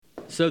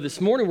So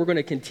this morning we're going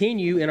to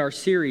continue in our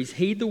series,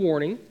 Heed the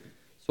Warning.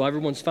 So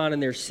everyone's finding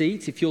their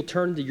seats. If you'll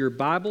turn to your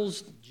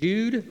Bibles,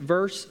 Jude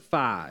verse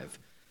 5.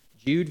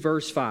 Jude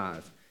verse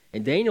 5.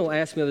 And Daniel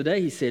asked me the other day,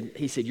 he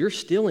said, "You're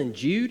still in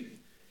Jude?"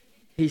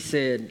 He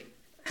said,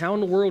 "How in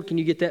the world can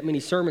you get that many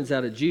sermons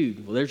out of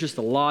Jude?" Well, there's just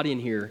a lot in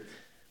here.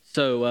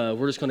 So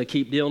we're just going to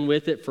keep dealing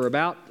with it for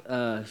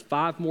about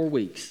 5 more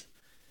weeks.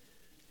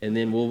 And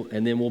then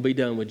we'll be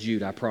done with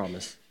Jude, I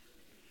promise.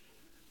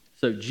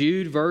 So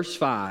Jude verse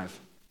 5.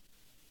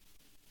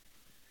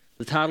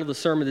 The title of the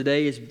sermon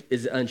today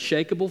is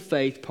Unshakable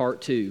Faith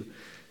Part 2.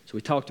 So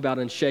we talked about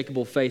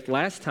unshakable faith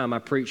last time I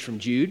preached from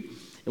Jude,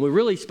 and we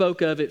really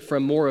spoke of it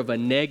from more of a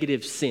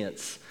negative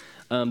sense.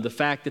 The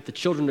fact that the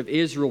children of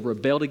Israel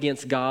rebelled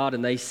against God,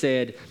 and they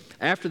said,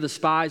 after the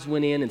spies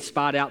went in and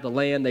spied out the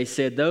land, they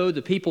said, though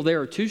the people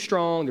there are too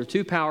strong, they're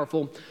too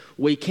powerful,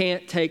 we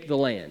can't take the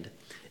land.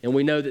 And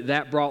we know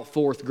that brought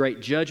forth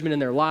great judgment in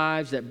their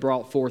lives, that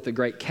brought forth a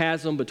great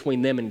chasm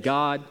between them and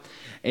God.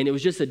 And it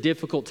was just a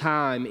difficult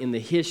time in the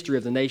history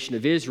of the nation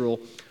of Israel,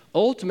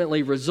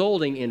 ultimately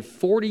resulting in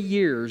 40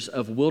 years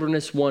of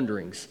wilderness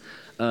wanderings.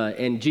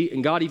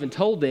 And God even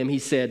told them, he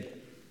said,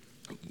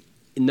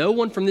 no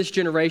one from this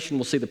generation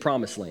will see the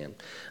promised land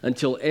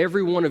until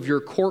every one of your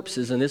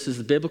corpses, and this is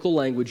the biblical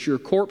language, your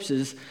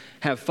corpses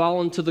have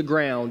fallen to the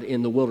ground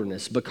in the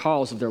wilderness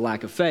because of their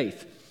lack of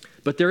faith.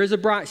 But there is a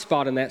bright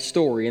spot in that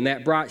story, and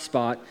that bright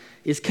spot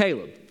is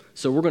Caleb.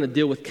 So we're going to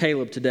deal with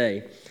Caleb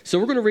today. So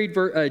we're going to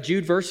read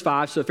Jude verse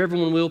 5. So if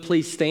everyone will,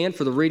 please stand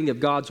for the reading of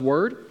God's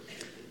word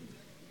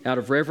out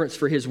of reverence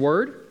for his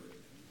word.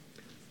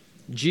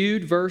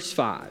 Jude verse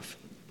 5.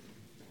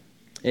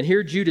 And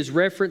here Jude is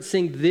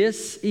referencing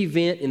this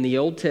event in the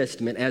Old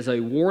Testament as a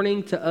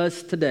warning to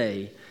us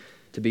today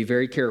to be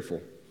very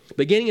careful.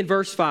 Beginning in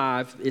verse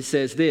 5, it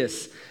says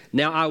this,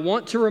 "Now I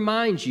want to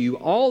remind you,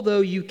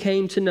 although you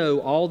came to know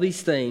all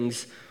these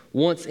things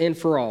once and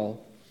for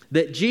all,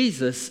 that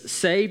Jesus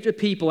saved a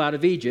people out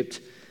of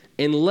Egypt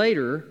and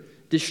later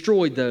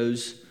destroyed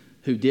those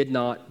who did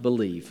not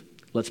believe."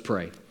 Let's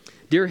pray.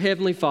 Dear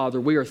Heavenly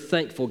Father, we are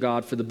thankful,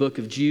 God, for the book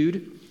of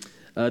Jude,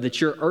 that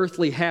your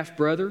earthly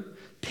half-brother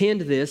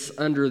penned this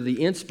under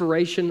the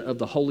inspiration of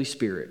the Holy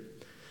Spirit.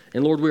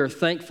 And Lord, we are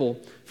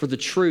thankful for the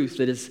truth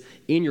that is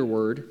in your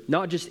word,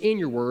 not just in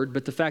your word,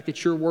 but the fact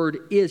that your word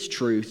is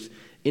truth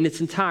in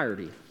its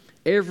entirety.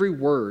 Every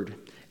word,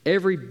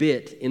 every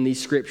bit in these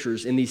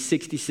scriptures, in these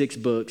 66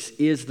 books,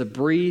 is the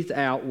breathed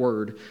out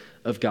word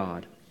of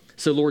God.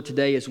 So Lord,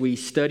 today as we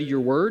study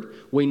your word,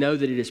 we know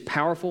that it is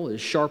powerful, it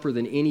is sharper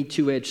than any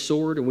two-edged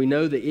sword, and we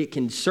know that it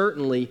can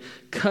certainly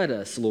cut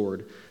us,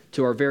 Lord,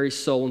 to our very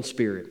soul and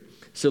spirit.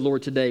 So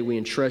Lord, today we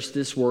entrust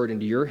this word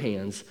into your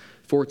hands,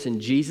 for it's in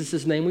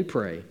Jesus' name we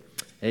pray.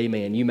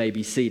 Amen. You may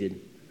be seated.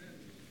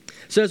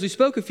 So as we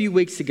spoke a few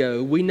weeks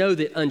ago, we know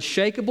that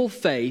unshakable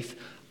faith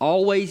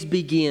always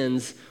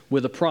begins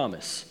with a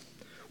promise.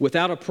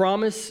 Without a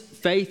promise,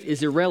 faith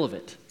is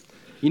irrelevant.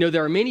 You know,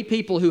 there are many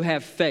people who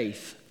have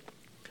faith.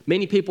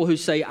 Many people who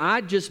say,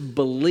 I just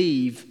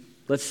believe,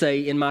 let's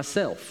say, in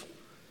myself.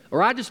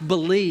 Or I just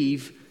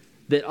believe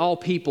that all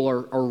people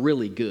are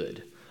really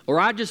good. Or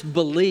I just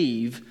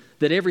believe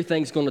that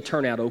everything's going to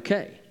turn out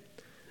okay.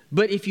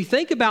 But if you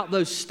think about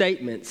those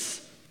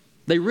statements,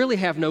 they really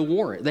have no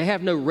warrant. They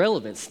have no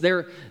relevance.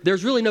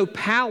 There's really no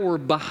power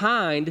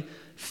behind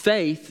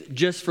faith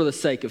just for the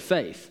sake of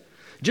faith.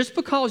 Just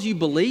because you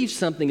believe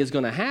something is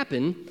going to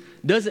happen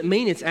doesn't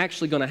mean it's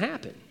actually going to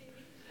happen.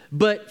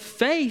 But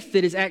faith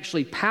that is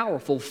actually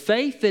powerful,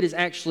 faith that is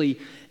actually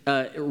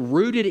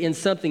rooted in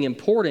something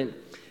important,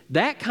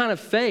 that kind of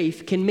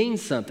faith can mean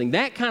something.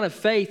 That kind of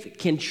faith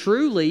can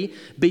truly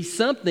be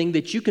something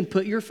that you can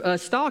put your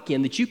stock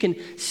in, that you can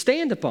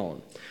stand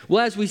upon.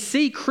 Well, as we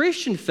see,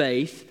 Christian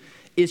faith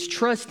is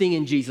trusting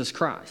in Jesus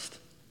Christ.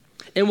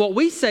 And what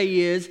we say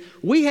is,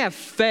 we have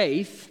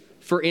faith,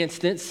 for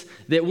instance,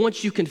 that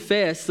once you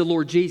confess the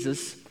Lord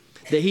Jesus,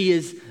 that he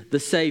is the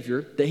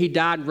Savior, that he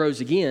died and rose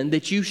again,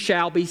 that you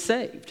shall be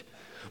saved.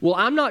 Well,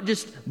 I'm not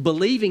just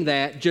believing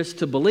that just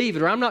to believe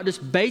it, or I'm not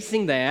just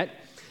basing that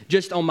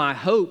just on my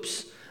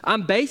hopes.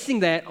 I'm basing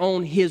that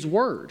on his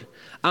word.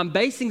 I'm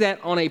basing that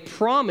on a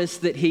promise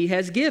that he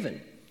has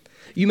given.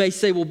 You may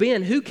say, well,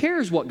 Ben, who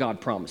cares what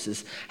God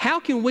promises? How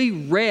can we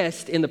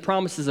rest in the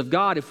promises of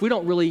God if we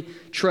don't really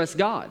trust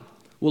God?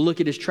 Well, look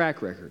at his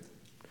track record.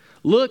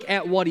 Look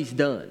at what he's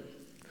done.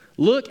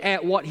 Look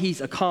at what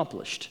he's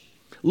accomplished.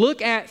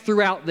 Look at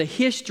throughout the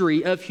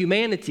history of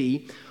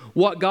humanity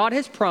what God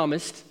has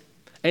promised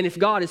and if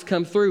God has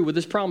come through with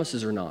his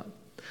promises or not.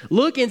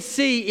 Look and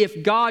see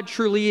if God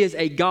truly is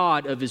a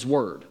God of his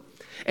word.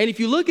 And if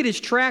you look at his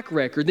track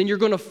record, then you're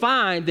going to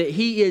find that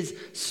he is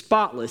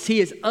spotless.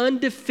 He is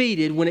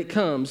undefeated when it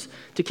comes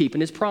to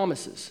keeping his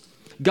promises.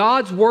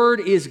 God's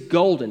word is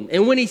golden.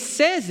 And when he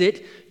says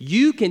it,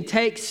 you can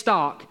take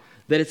stock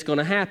that it's going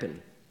to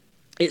happen.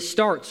 It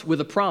starts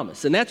with a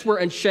promise. And that's where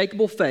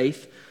unshakable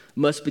faith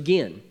must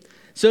begin.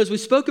 So as we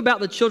spoke about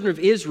the children of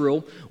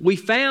Israel, we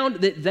found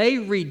that they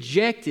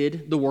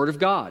rejected the word of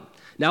God.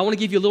 Now, I want to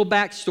give you a little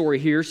backstory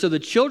here. So the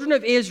children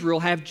of Israel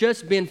have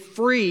just been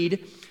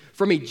freed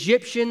from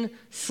Egyptian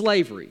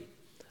slavery.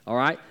 All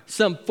right?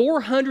 Some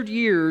 400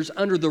 years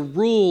under the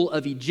rule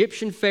of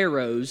Egyptian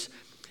pharaohs,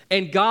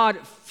 and God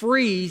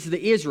frees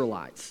the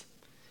Israelites.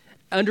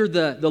 Under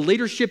the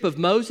leadership of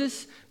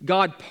Moses,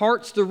 God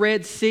parts the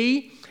Red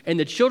Sea, and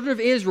the children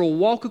of Israel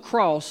walk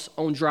across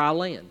on dry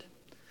land.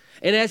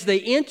 And as they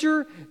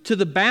enter to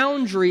the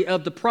boundary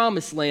of the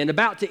promised land,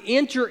 about to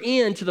enter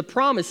into the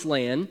promised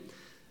land,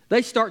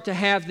 they start to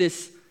have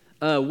this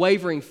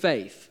wavering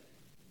faith.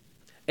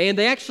 And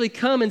they actually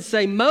come and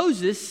say,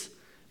 Moses,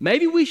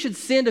 maybe we should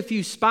send a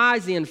few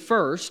spies in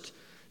first,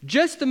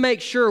 just to make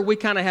sure we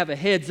kind of have a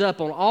heads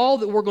up on all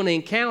that we're going to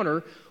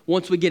encounter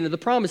once we get into the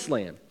promised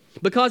land.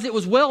 Because it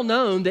was well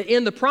known that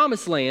in the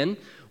promised land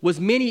was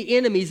many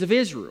enemies of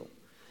Israel,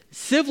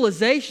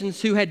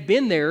 civilizations who had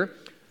been there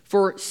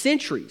for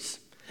centuries.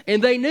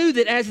 And they knew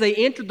that as they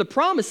entered the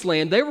promised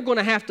land, they were going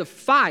to have to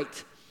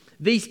fight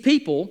these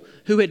people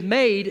who had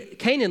made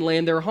Canaan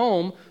land their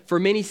home for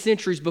many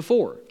centuries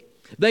before.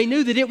 They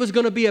knew that it was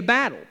going to be a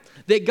battle,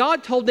 that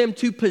God told them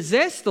to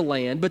possess the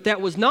land, but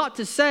that was not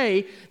to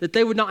say that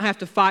they would not have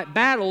to fight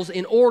battles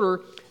in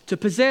order to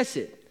possess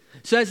it.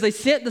 So as they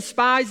sent the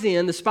spies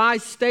in, the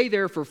spies stay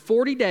there for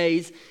 40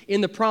 days in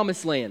the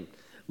promised land,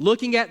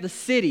 looking at the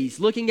cities,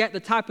 looking at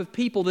the type of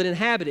people that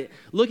inhabit it,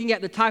 looking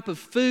at the type of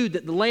food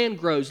that the land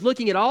grows,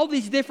 looking at all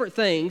these different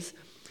things.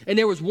 And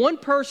there was one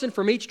person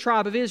from each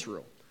tribe of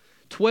Israel.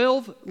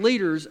 12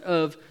 leaders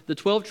of the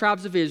 12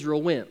 tribes of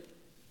Israel went.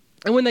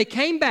 And when they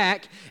came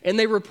back and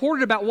they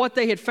reported about what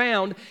they had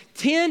found,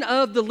 10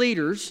 of the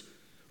leaders,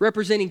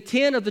 representing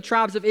 10 of the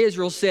tribes of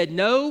Israel, said,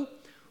 no,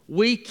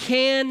 we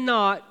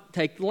cannot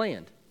take the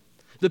land.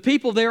 The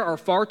people there are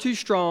far too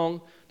strong,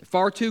 they're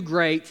far too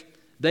great.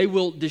 They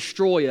will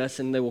destroy us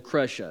and they will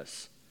crush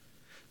us.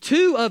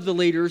 2 of the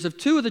leaders of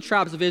 2 of the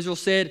tribes of Israel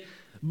said,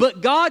 but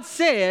God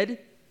said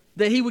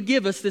that he would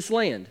give us this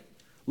land.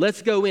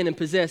 Let's go in and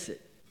possess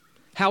it.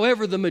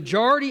 However, the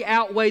majority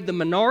outweighed the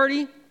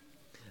minority.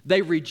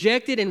 They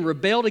rejected and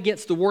rebelled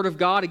against the word of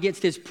God,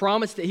 against his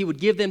promise that he would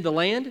give them the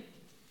land.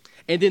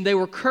 And then they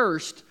were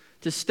cursed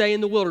to stay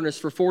in the wilderness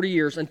for 40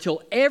 years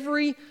until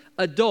every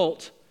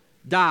adult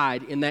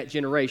died in that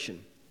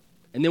generation.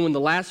 And then when the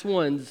last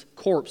one's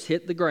corpse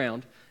hit the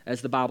ground,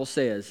 as the Bible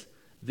says,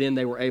 then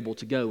they were able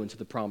to go into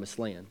the promised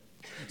land.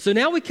 So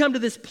now we come to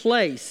this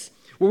place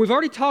where we've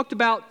already talked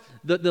about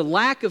the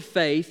lack of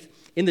faith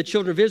in the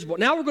children of Israel.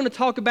 Now we're going to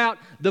talk about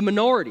the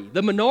minority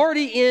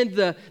in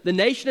the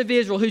nation of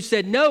Israel who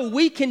said, no,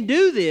 we can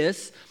do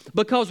this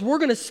because we're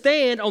going to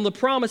stand on the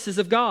promises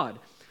of God.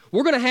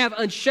 We're going to have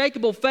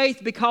unshakable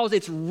faith because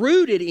it's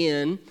rooted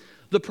in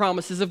the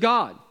promises of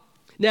God.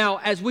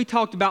 Now, as we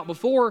talked about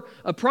before,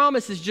 a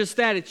promise is just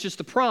that, it's just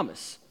a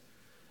promise.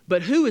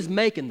 But who is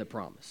making the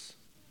promise?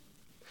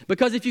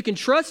 Because if you can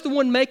trust the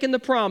one making the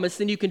promise,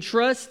 then you can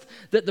trust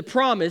that the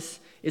promise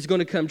is going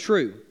to come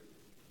true.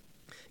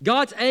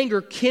 God's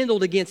anger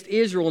kindled against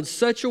Israel in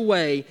such a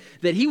way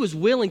that he was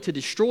willing to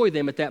destroy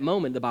them at that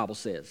moment, the Bible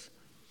says.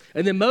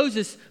 And then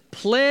Moses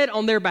pled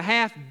on their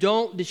behalf,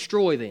 don't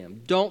destroy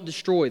them, don't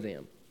destroy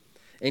them.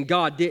 And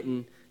God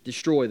didn't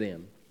destroy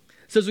them.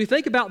 So as we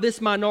think about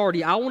this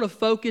minority, I want to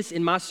focus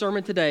in my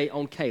sermon today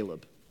on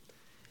Caleb.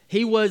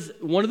 He was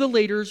one of the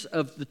leaders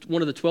of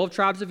one of the 12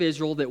 tribes of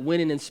Israel that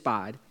went in and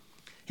spied.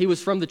 He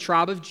was from the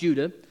tribe of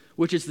Judah,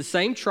 which is the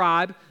same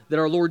tribe that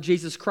our Lord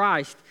Jesus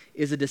Christ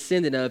is a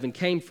descendant of and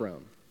came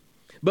from.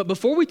 But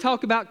before we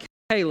talk about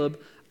Caleb,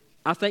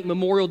 I think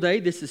Memorial Day,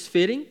 this is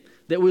fitting,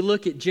 that we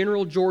look at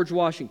General George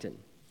Washington.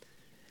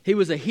 He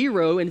was a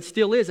hero and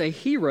still is a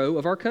hero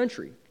of our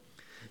country.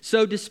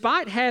 So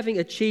despite having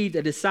achieved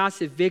a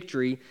decisive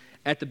victory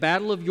at the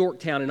Battle of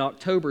Yorktown in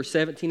October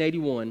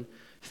 1781,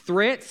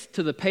 threats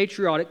to the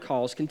patriotic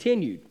cause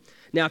continued.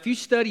 Now, if you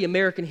study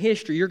American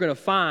history, you're going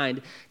to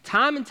find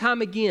time and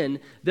time again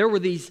there were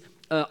these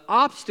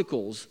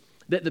obstacles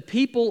that the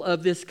people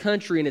of this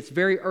country in its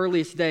very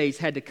earliest days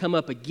had to come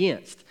up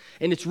against.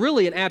 And it's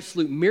really an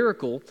absolute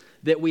miracle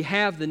that we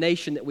have the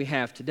nation that we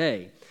have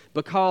today,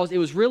 because it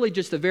was really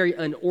just a very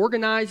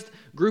unorganized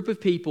group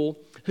of people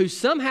who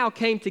somehow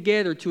came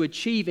together to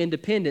achieve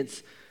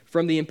independence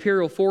from the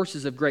imperial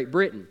forces of Great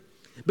Britain.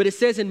 But it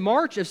says in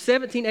March of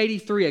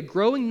 1783, a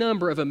growing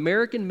number of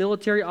American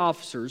military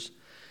officers,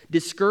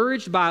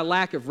 discouraged by a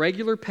lack of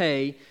regular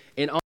pay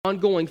and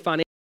ongoing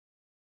financial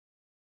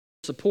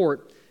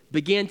support,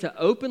 began to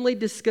openly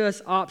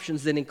discuss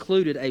options that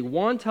included a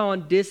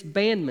wanton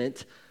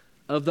disbandment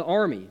of the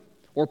army,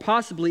 or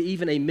possibly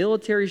even a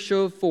military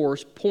show of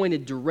force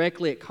pointed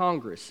directly at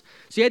Congress.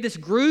 So you had this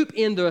group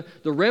in the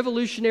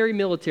Revolutionary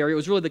military, it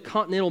was really the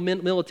Continental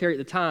military at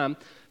the time,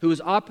 who was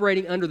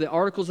operating under the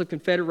Articles of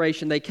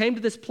Confederation. They came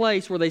to this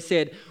place where they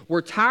said,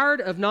 we're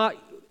tired of not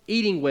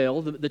eating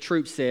well, the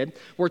troops said.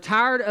 We're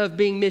tired of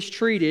being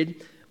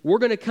mistreated. We're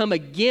going to come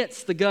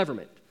against the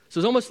government. So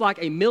it's almost like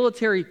a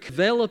military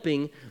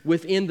developing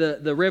within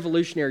the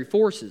revolutionary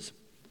forces.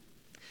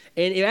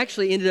 And it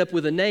actually ended up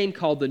with a name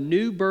called the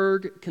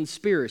Newburgh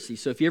Conspiracy.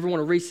 So if you ever want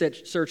to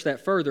research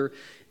that further,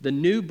 the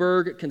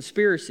Newburgh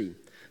Conspiracy.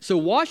 So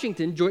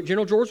Washington,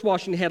 General George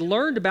Washington, had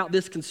learned about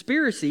this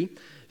conspiracy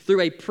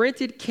through a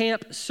printed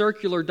camp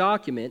circular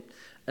document,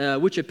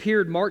 which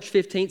appeared March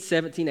 15,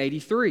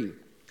 1783.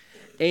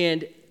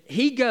 And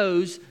he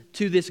goes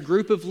to this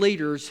group of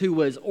leaders who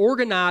was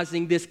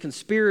organizing this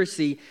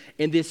conspiracy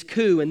and this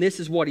coup, and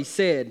this is what he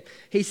said.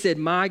 He said,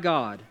 "My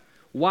God,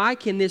 why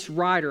can this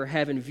writer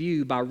have in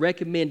view by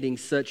recommending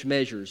such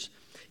measures?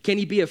 Can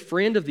he be a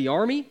friend of the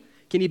army?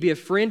 Can he be a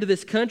friend of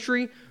this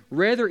country?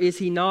 Rather, is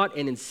he not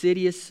an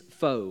insidious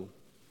foe?"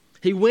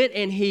 He went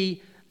and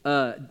he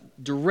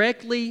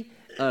directly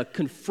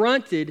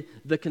confronted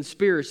the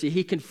conspiracy.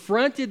 He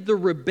confronted the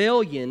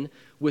rebellion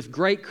with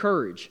great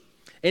courage.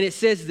 And it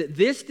says that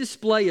this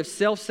display of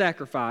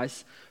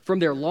self-sacrifice from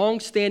their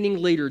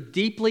long-standing leader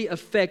deeply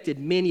affected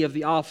many of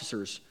the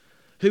officers,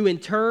 who in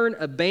turn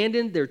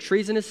abandoned their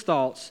treasonous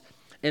thoughts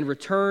and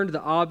returned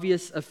the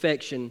obvious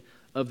affection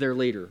of their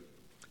leader.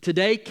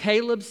 Today,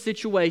 Caleb's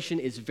situation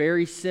is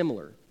very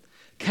similar.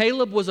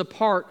 Caleb was a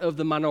part of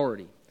the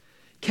minority.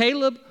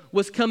 Caleb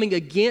was coming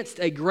against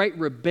a great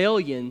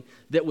rebellion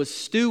that was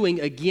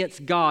stewing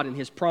against God and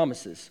his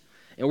promises.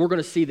 And we're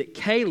going to see that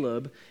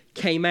Caleb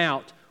came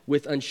out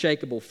with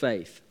unshakable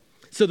faith.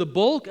 So the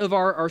bulk of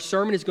our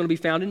sermon is going to be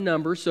found in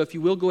Numbers. So if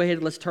you will, go ahead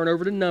and let's turn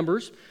over to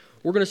Numbers.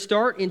 We're going to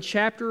start in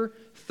chapter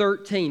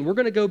 13. We're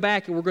going to go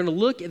back and we're going to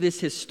look at this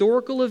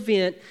historical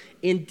event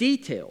in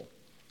detail.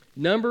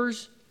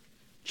 Numbers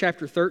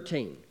chapter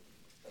 13.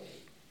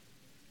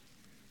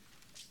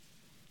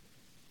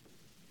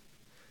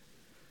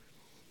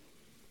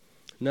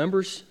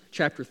 Numbers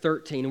chapter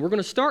 13. And we're going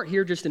to start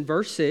here just in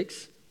verse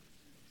 6.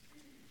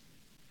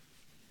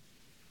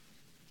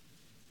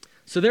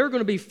 So there are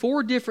going to be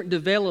 4 different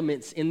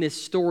developments in this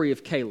story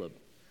of Caleb.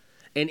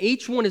 And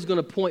each one is going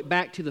to point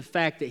back to the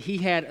fact that he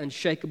had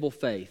unshakable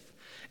faith.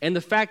 And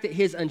the fact that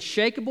his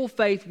unshakable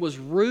faith was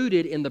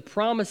rooted in the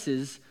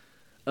promises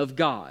of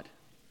God,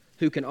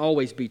 who can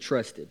always be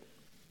trusted.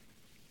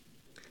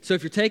 So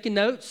if you're taking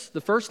notes,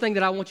 the first thing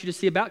that I want you to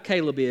see about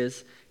Caleb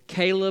is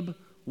Caleb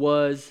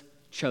was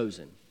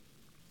chosen.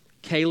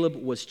 Caleb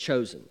was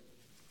chosen.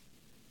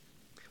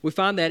 We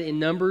find that in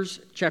Numbers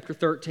chapter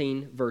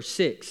 13, verse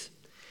 6.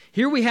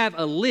 Here we have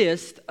a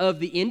list of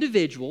the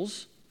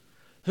individuals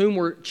whom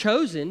were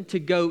chosen to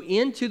go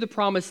into the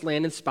promised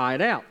land and spy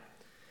it out.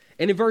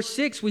 And in verse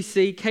 6, we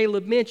see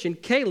Caleb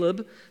mentioned,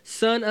 Caleb,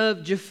 son of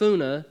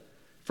Jephunneh,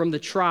 from the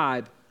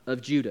tribe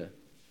of Judah.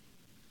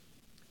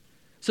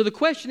 So the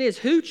question is,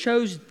 who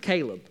chose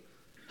Caleb?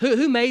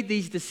 Who made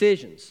these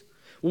decisions?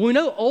 Well, we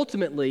know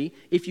ultimately,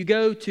 if you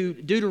go to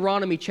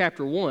Deuteronomy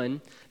chapter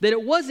 1, that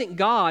it wasn't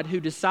God who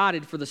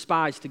decided for the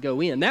spies to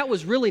go in. That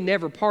was really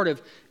never part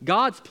of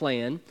God's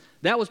plan.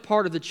 That was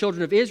part of the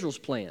children of Israel's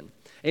plan.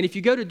 And if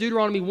you go to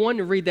Deuteronomy 1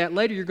 and read that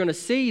later, you're going to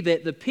see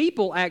that the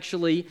people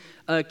actually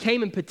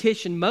came and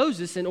petitioned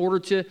Moses in order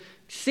to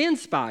send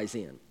spies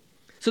in.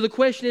 So the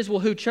question is, well,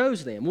 who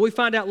chose them? Well, we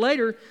find out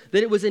later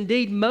that it was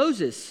indeed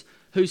Moses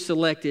who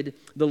selected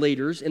the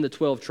leaders in the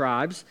 12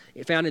 tribes,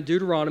 found in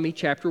Deuteronomy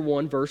chapter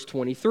 1, verse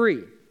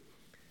 23.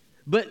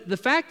 But the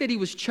fact that he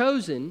was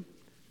chosen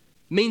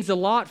means a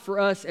lot for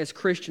us as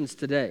Christians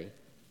today.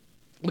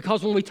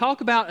 Because when we talk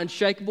about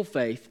unshakable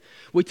faith,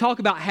 we talk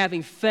about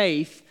having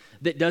faith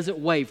that doesn't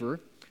waver,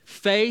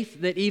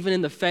 faith that even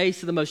in the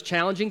face of the most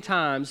challenging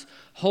times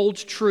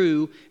holds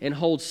true and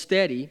holds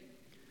steady.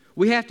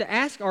 We have to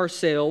ask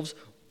ourselves,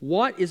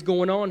 what is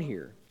going on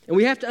here? And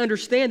we have to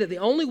understand that the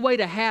only way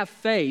to have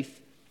faith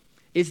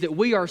is that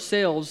we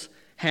ourselves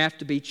have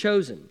to be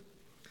chosen.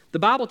 The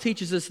Bible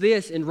teaches us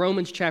this in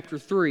Romans chapter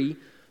 3,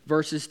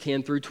 verses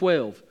 10 through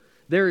 12.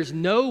 There is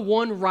no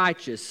one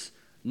righteous,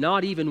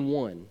 not even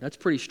one. That's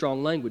pretty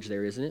strong language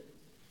there, isn't it?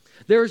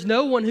 There is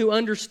no one who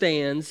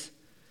understands.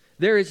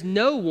 There is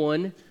no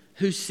one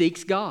who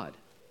seeks God.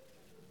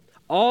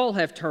 All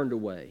have turned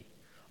away.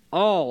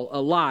 All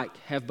alike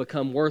have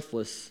become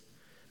worthless.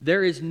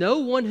 There is no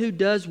one who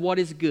does what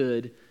is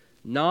good,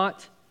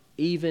 not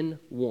even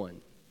one.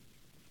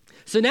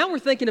 So now we're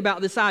thinking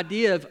about this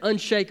idea of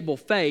unshakable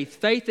faith,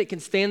 faith that can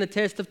stand the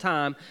test of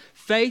time,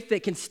 faith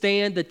that can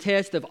stand the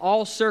test of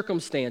all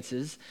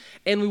circumstances.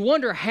 And we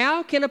wonder,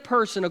 how can a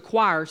person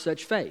acquire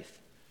such faith?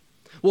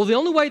 Well, the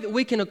only way that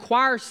we can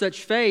acquire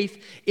such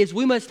faith is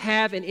we must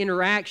have an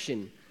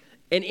interaction,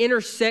 an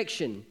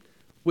intersection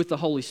with the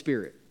Holy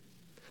Spirit.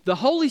 The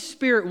Holy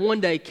Spirit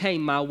one day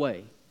came my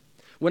way.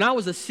 When I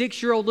was a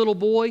 6-year-old little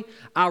boy,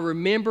 I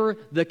remember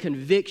the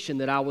conviction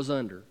that I was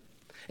under.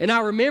 And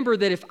I remember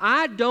that if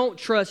I don't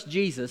trust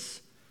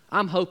Jesus,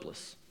 I'm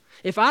hopeless.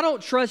 If I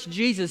don't trust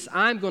Jesus,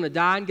 I'm going to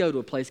die and go to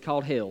a place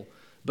called hell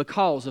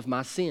because of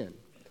my sin.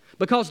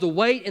 Because the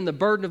weight and the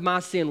burden of my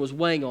sin was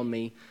weighing on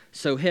me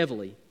so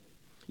heavily.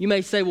 You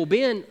may say, well,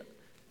 Ben,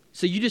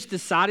 so you just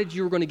decided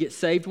you were going to get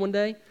saved one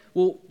day?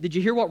 Well, did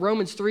you hear what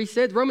Romans 3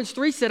 said? Romans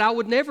 3 said I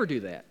would never do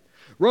that.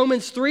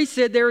 Romans 3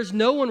 said there is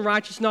no one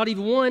righteous, not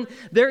even one.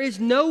 There is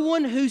no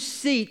one who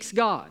seeks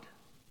God.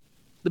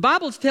 The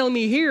Bible is telling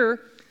me here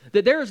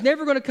That there is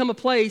never going to come a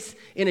place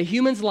in a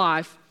human's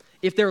life,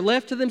 if they're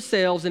left to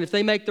themselves and if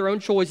they make their own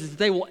choices, that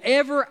they will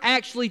ever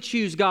actually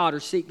choose God or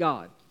seek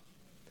God.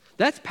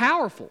 That's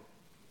powerful.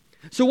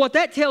 So what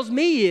that tells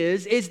me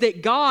is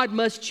that God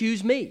must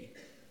choose me.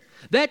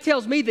 That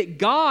tells me that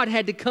God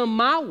had to come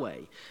my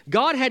way.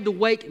 God had to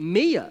wake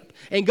me up.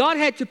 And God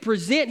had to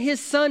present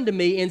his son to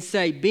me and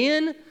say,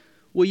 Ben,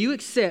 will you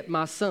accept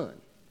my son?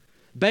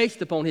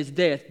 Based upon his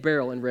death,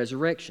 burial, and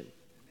resurrection.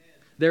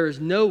 There is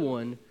no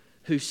one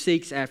who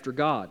seeks after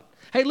God.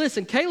 Hey,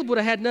 listen, Caleb would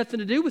have had nothing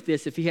to do with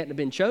this if he hadn't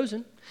been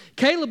chosen.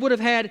 Caleb would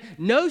have had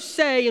no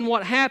say in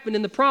what happened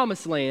in the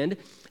promised land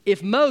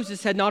if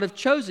Moses had not have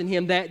chosen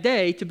him that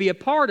day to be a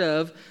part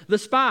of the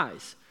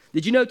spies.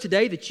 Did you know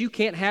today that you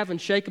can't have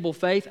unshakable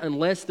faith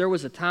unless there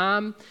was a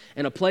time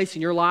and a place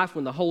in your life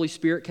when the Holy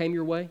Spirit came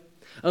your way?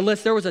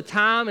 Unless there was a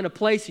time and a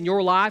place in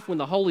your life when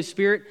the Holy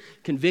Spirit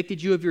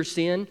convicted you of your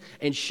sin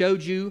and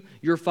showed you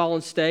your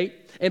fallen state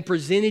and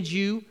presented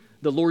you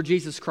the Lord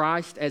Jesus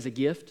Christ as a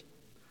gift?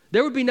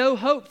 There would be no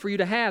hope for you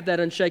to have that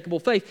unshakable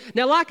faith.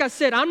 Now, like I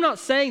said, I'm not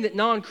saying that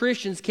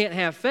non-Christians can't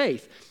have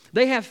faith.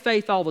 They have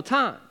faith all the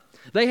time.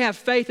 They have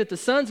faith that the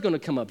sun's going to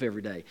come up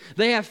every day.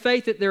 They have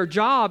faith that their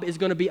job is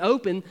going to be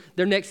open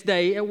their next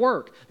day at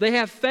work. They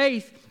have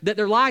faith that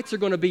their lights are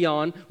going to be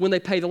on when they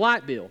pay the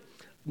light bill.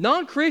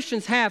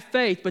 Non-Christians have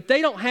faith, but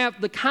they don't have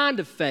the kind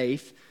of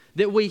faith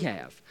that we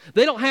have.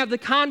 They don't have the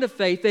kind of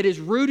faith that is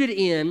rooted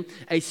in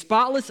a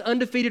spotless,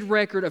 undefeated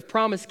record of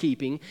promise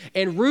keeping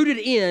and rooted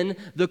in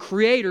the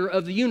creator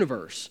of the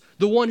universe,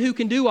 the one who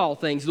can do all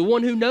things, the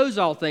one who knows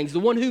all things, the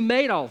one who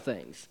made all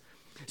things.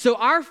 So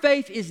our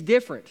faith is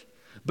different,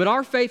 but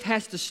our faith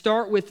has to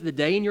start with the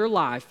day in your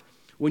life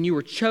when you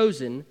were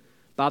chosen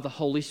by the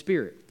Holy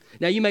Spirit.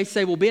 Now you may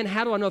say, well, Ben,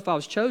 how do I know if I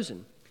was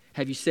chosen?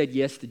 Have you said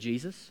yes to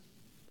Jesus?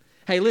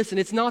 Hey, listen,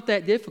 it's not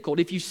that difficult.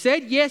 If you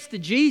said yes to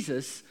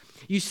Jesus,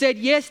 you said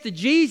yes to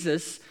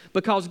Jesus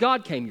because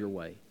God came your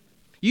way.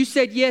 You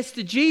said yes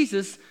to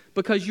Jesus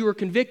because you were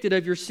convicted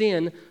of your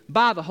sin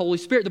by the Holy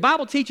Spirit. The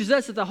Bible teaches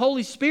us that the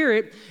Holy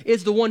Spirit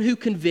is the one who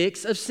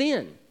convicts of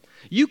sin.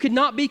 You could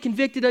not be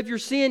convicted of your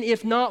sin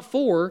if not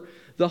for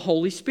the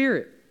Holy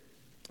Spirit.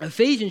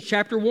 Ephesians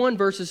chapter 1,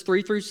 verses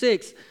 3 through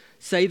 6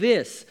 say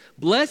this: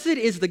 Blessed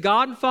is the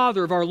God and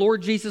Father of our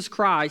Lord Jesus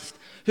Christ,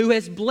 who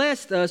has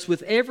blessed us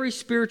with every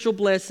spiritual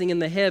blessing in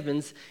the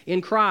heavens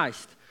in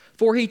Christ.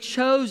 For he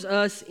chose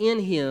us in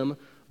him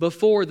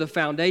before the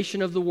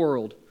foundation of the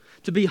world.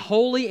 To be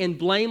holy and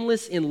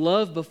blameless in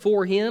love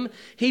before him,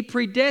 he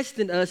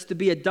predestined us to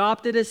be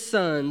adopted as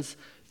sons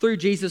through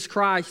Jesus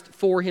Christ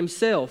for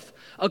himself,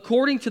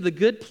 according to the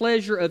good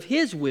pleasure of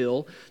his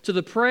will, to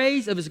the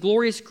praise of his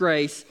glorious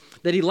grace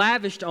that he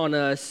lavished on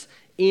us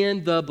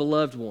in the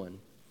beloved one.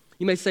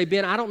 You may say,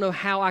 Ben, I don't know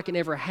how I can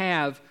ever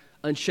have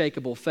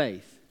unshakable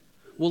faith.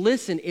 Well,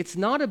 listen, it's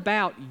not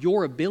about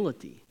your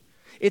ability.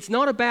 It's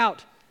not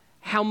about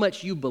how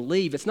much you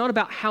believe. It's not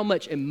about how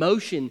much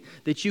emotion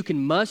that you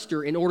can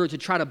muster in order to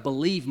try to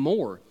believe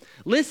more.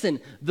 Listen,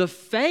 the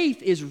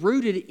faith is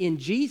rooted in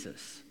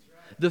Jesus.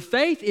 The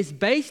faith is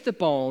based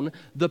upon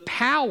the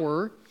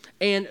power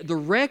and the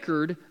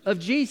record of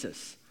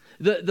Jesus.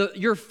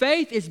 Your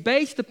faith is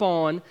based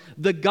upon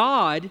the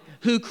God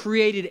who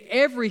created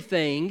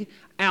everything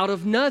out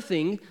of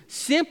nothing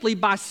simply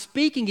by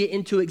speaking it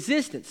into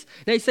existence.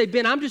 Now you say,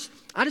 Ben, I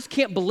just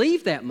can't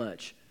believe that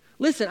much.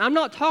 Listen, I'm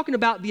not talking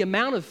about the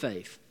amount of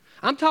faith.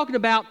 I'm talking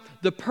about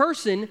the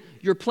person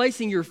you're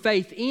placing your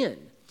faith in.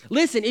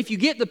 Listen, if you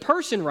get the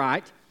person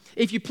right,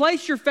 if you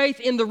place your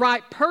faith in the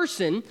right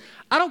person,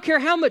 I don't care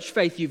how much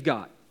faith you've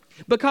got,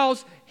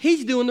 because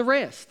he's doing the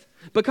rest.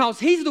 Because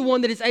he's the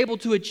one that is able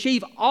to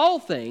achieve all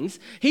things.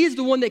 He is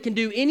the one that can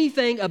do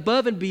anything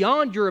above and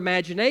beyond your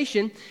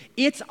imagination.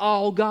 It's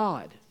all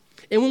God.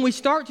 And when we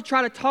start to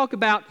try to talk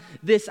about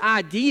this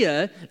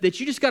idea that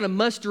you just got to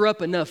muster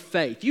up enough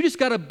faith, you just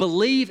got to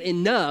believe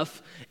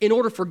enough in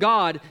order for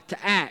God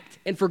to act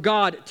and for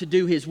God to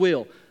do his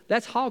will,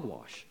 that's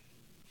hogwash.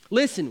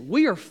 Listen,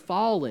 we are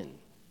fallen.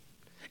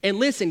 And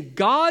listen,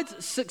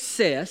 God's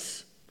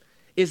success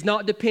is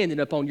not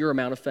dependent upon your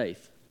amount of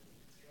faith.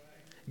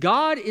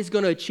 God is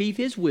going to achieve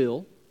his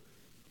will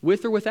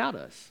with or without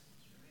us.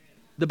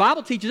 The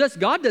Bible teaches us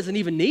God doesn't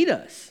even need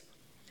us.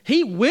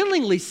 He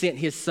willingly sent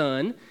his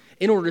son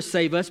in order to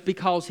save us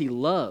because he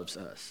loves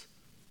us.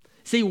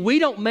 See, we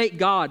don't make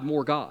God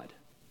more God.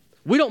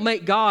 We don't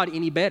make God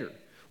any better.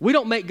 We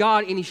don't make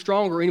God any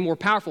stronger, any more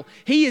powerful.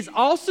 He is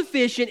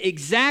all-sufficient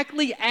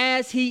exactly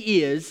as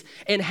he is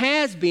and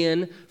has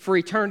been for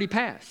eternity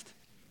past.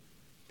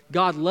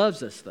 God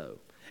loves us, though.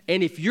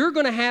 And if you're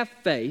going to have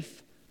faith,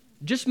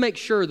 just make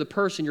sure the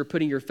person you're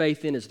putting your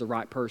faith in is the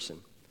right person.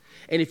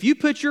 And if you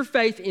put your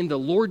faith in the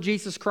Lord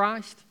Jesus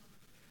Christ,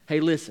 hey,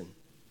 listen,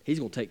 he's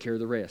going to take care of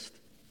the rest.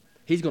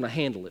 He's going to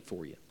handle it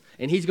for you.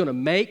 And he's going to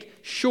make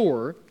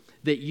sure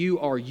that you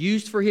are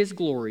used for his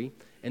glory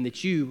and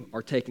that you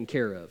are taken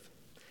care of.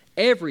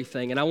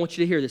 Everything, and I want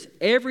you to hear this,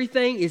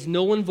 everything is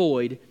null and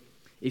void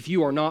if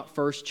you are not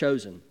first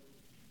chosen.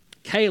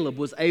 Caleb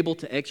was able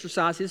to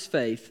exercise his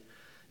faith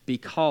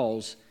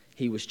because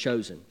he was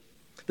chosen.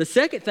 The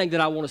second thing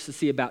that I want us to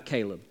see about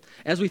Caleb,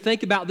 as we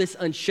think about this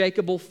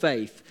unshakable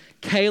faith,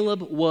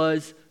 Caleb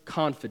was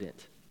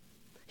confident.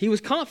 He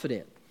was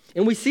confident.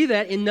 And we see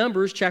that in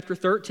Numbers chapter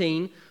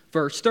 13,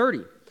 verse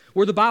 30,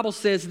 where the Bible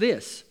says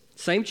this,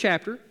 same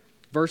chapter,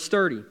 verse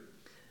 30.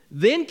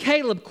 Then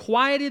Caleb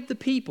quieted the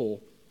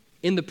people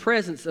in the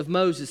presence of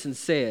Moses and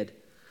said,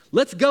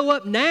 let's go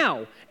up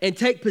now and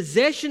take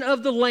possession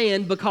of the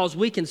land because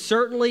we can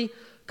certainly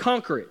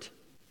conquer it.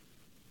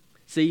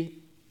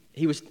 See,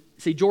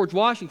 George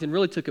Washington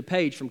really took a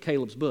page from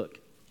Caleb's book.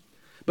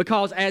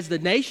 Because as the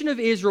nation of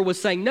Israel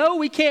was saying, no,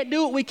 we can't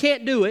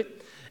do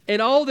it,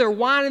 and oh, they're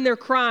whining, they're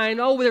crying,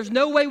 oh, there's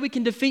no way we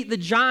can defeat the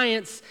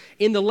giants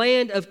in the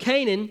land of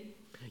Canaan,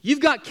 you've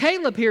got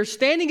Caleb here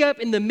standing up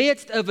in the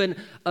midst of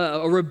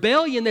a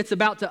rebellion that's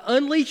about to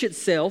unleash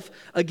itself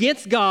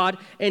against God,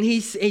 and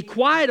he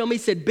quieted them. He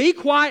said, be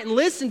quiet and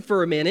listen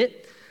for a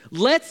minute.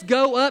 Let's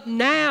go up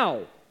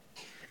now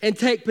and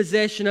take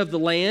possession of the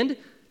land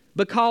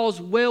because,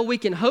 well, we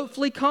can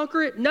hopefully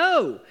conquer it?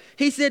 No.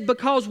 He said,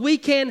 because we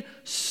can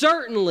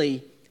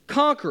certainly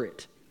conquer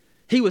it.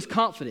 He was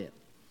confident.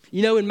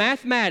 You know, in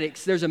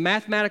mathematics, there's a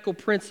mathematical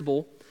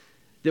principle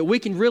that we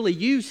can really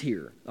use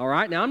here, all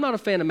right? Now, I'm not a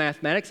fan of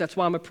mathematics. That's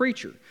why I'm a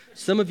preacher.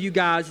 Some of you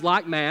guys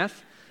like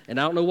math, and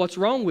I don't know what's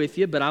wrong with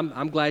you, but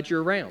I'm glad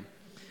you're around.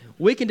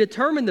 We can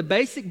determine the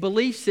basic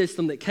belief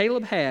system that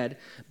Caleb had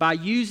by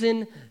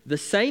using the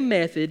same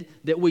method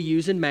that we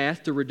use in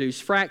math to reduce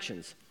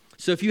fractions.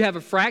 So if you have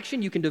a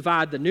fraction, you can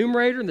divide the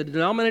numerator and the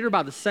denominator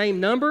by the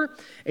same number,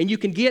 and you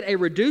can get a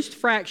reduced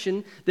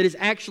fraction that is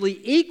actually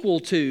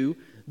equal to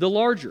the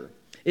larger.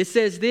 It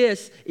says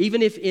this,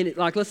 even if,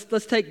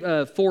 let's take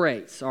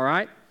 4/8, all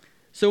right?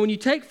 So when you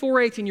take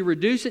 4/8 and you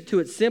reduce it to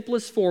its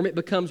simplest form, it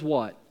becomes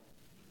what?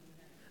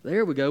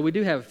 There we go. We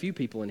do have a few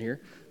people in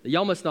here.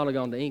 Y'all must not have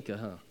gone to Inca,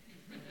 huh?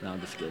 No, I'm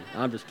just kidding.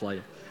 I'm just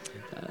playing.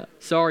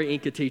 Sorry,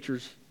 Inca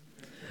teachers.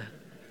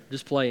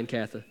 Just playing,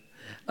 Katha.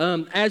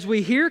 As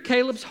we hear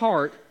Caleb's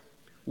heart,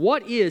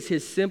 what is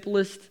his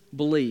simplest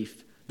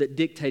belief that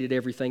dictated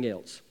everything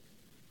else?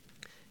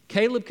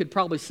 Caleb could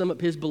probably sum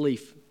up his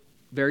belief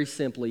very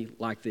simply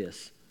like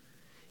this.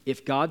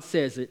 If God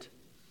says it,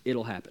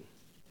 it'll happen.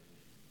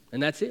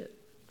 And that's it.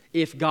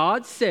 If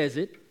God says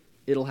it,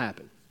 it'll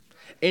happen.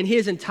 And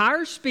his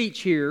entire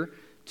speech here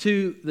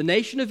to the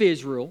nation of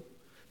Israel,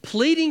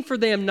 pleading for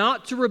them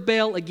not to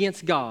rebel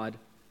against God,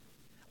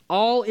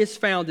 all is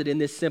founded in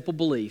this simple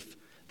belief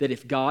that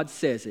if God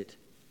says it,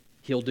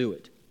 he'll do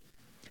it.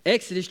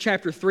 Exodus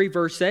chapter 3,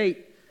 verse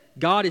 8,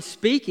 God is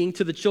speaking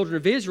to the children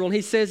of Israel, and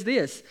he says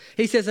this.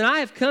 He says, and I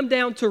have come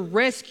down to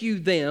rescue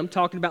them,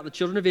 talking about the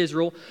children of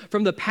Israel,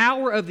 from the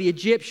power of the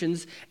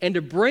Egyptians, and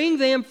to bring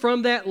them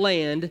from that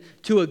land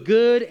to a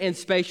good and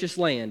spacious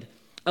land,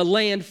 a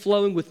land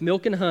flowing with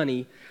milk and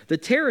honey, the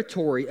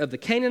territory of the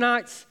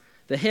Canaanites,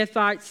 the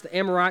Hittites, the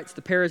Amorites,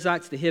 the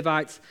Perizzites, the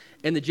Hivites,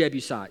 and the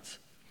Jebusites.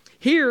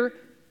 Here,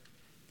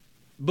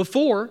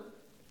 before,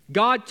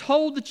 God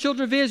told the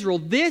children of Israel,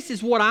 this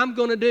is what I'm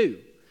going to do.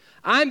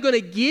 I'm going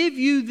to give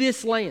you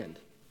this land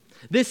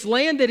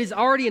that is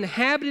already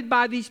inhabited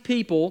by these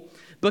people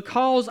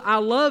because I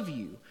love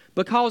you,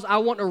 because I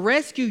want to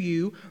rescue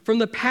you from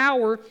the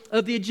power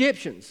of the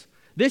Egyptians.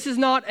 This is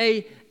not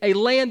a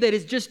land that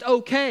is just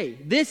okay.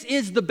 This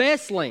is the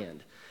best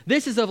land.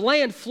 This is a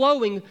land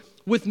flowing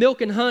with milk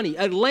and honey,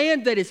 a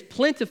land that is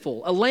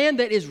plentiful, a land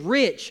that is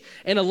rich,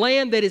 and a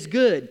land that is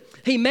good.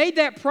 He made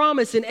that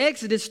promise in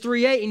Exodus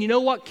 3:8, and you know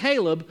what?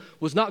 Caleb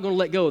was not going to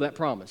let go of that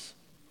promise.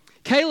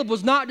 Caleb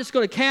was not just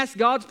going to cast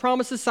God's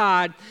promise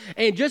aside,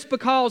 and just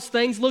because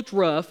things looked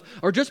rough,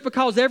 or just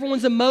because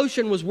everyone's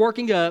emotion was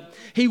working up,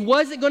 he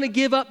wasn't going to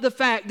give up the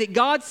fact that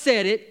God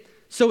said it,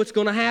 so it's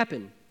going to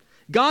happen.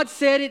 God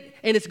said it,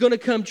 and it's going to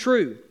come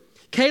true.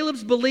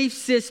 Caleb's belief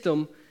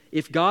system,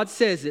 if God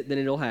says it, then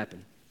it'll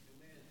happen.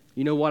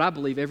 You know what? I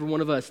believe every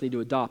one of us need to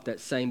adopt that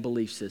same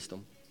belief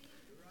system.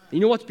 You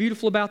know what's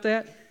beautiful about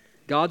that?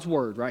 God's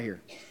word right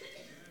here.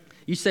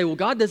 You say, well,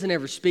 God doesn't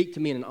ever speak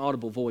to me in an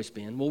audible voice,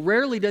 Ben. Well,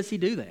 rarely does he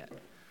do that.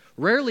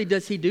 Rarely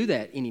does he do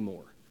that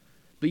anymore.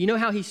 But you know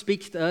how he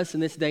speaks to us in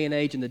this day and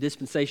age in the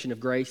dispensation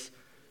of grace?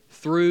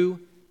 Through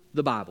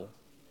the Bible.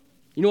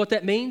 You know what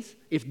that means?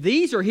 If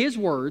these are his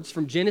words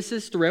from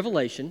Genesis to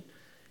Revelation,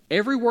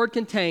 every word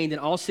contained in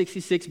all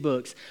 66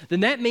 books,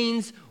 then that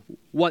means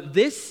what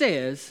this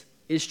says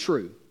is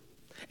true.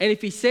 And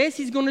if he says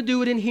he's going to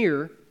do it in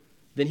here,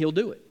 then he'll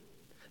do it.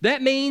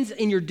 That means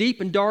in your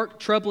deep and dark,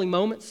 troubling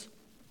moments,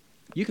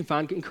 you can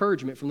find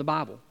encouragement from the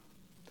Bible.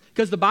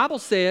 Because the Bible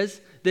says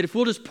that if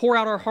we'll just pour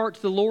out our heart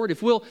to the Lord,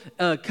 if we'll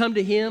come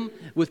to him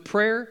with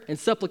prayer and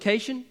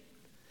supplication,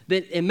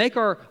 and make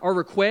our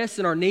requests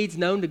and our needs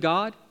known to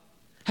God,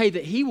 hey,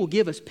 that he will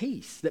give us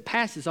peace that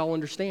passes all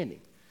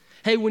understanding.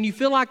 Hey, when you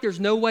feel like there's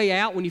no way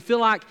out, when you feel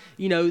like,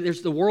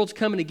 there's the world's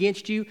coming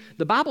against you,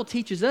 the Bible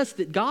teaches us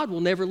that God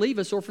will never leave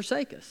us or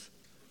forsake us.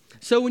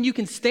 So when you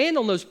can stand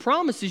on those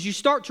promises, you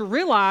start to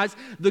realize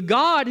the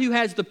God who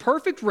has the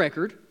perfect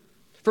record,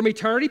 from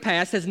eternity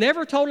past, has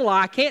never told a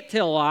lie, can't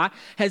tell a lie,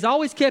 has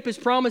always kept his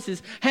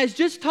promises, has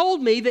just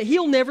told me that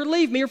he'll never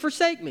leave me or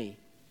forsake me.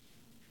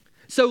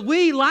 So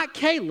we, like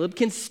Caleb,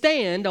 can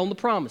stand on the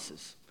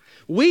promises.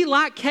 We,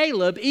 like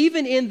Caleb,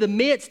 even in the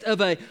midst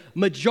of a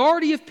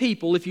majority of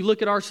people, if you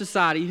look at our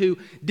society, who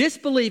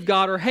disbelieve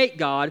God or hate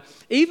God,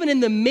 even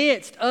in the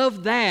midst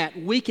of that,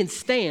 we can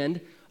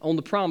stand on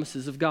the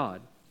promises of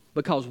God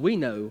because we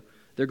know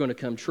they're going to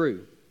come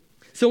true.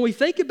 So when we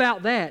think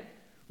about that,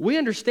 we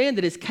understand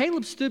that as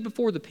Caleb stood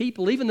before the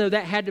people, even though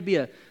that had to be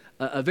a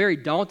very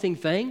daunting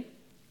thing,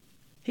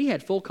 he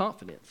had full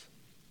confidence.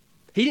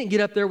 He didn't get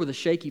up there with a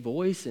shaky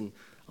voice and,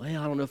 well,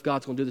 I don't know if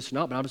God's going to do this or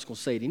not, but I'm just going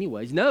to say it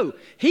anyways. No,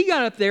 he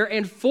got up there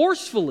and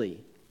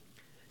forcefully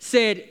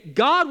said,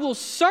 God will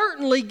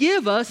certainly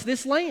give us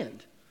this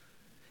land.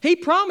 He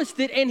promised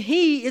it, and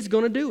he is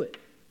going to do it.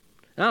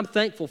 And I'm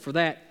thankful for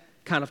that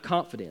kind of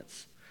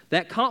confidence.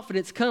 That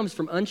confidence comes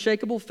from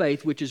unshakable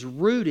faith, which is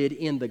rooted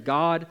in the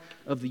God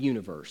of the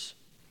universe.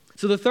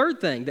 So the third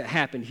thing that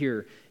happened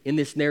here in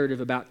this narrative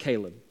about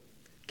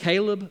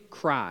Caleb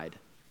cried.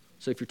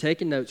 So if you're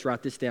taking notes,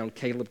 write this down.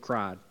 Caleb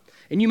cried.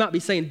 And you might be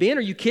saying, Ben,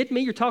 are you kidding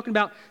me? You're talking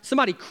about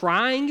somebody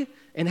crying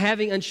and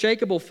having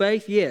unshakable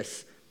faith?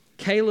 Yes,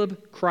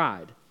 Caleb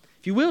cried.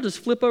 If you will, just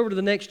flip over to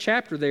the next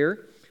chapter there,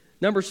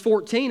 Numbers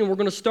 14, and we're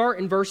going to start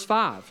in verse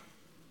 5.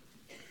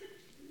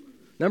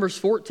 Numbers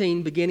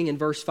 14, beginning in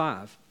verse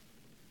 5.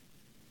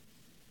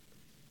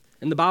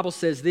 And the Bible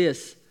says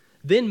this,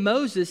 Then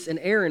Moses and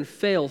Aaron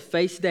fell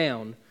face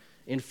down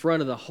in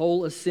front of the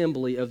whole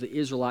assembly of the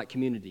Israelite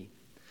community.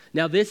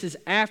 Now this is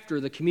after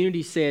the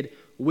community said,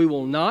 we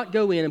will not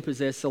go in and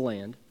possess the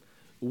land.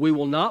 We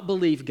will not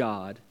believe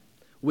God.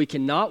 We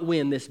cannot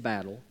win this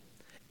battle.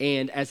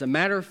 And as a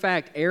matter of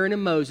fact, Aaron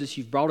and Moses,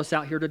 you've brought us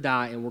out here to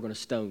die, and we're going to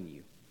stone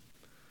you.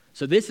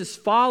 So this is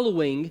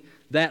following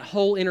that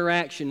whole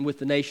interaction with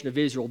the nation of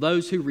Israel,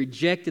 those who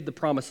rejected the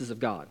promises of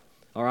God.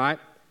 All right?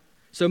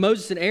 So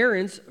Moses and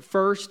Aaron's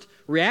first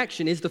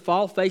reaction is to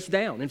fall face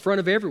down in front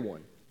of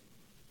everyone.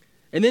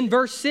 And then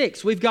verse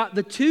 6, we've got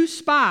the two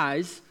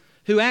spies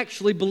who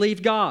actually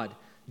believed God,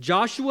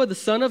 Joshua the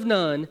son of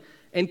Nun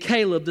and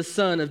Caleb the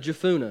son of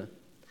Jephunneh.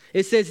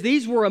 It says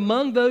these were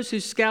among those who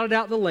scouted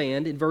out the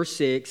land, in verse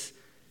 6,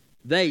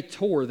 they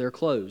tore their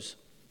clothes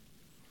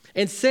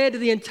and said to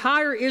the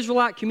entire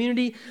Israelite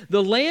community,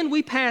 the land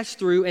we passed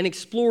through and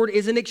explored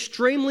is an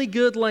extremely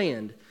good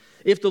land.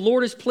 If the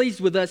Lord is pleased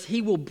with us,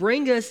 he will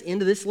bring us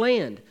into this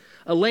land,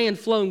 a land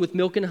flowing with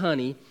milk and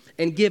honey,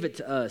 and give it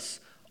to us.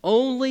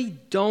 Only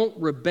don't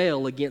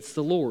rebel against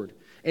the Lord.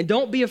 And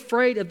don't be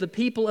afraid of the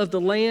people of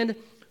the land,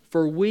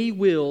 for we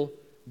will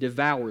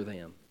devour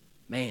them.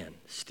 Man,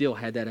 still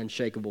had that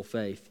unshakable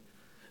faith.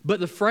 But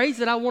the phrase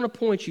that I want to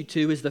point you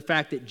to is the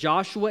fact that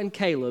Joshua and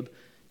Caleb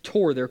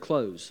tore their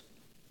clothes.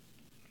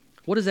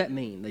 What does that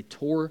mean? They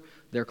tore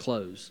their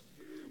clothes.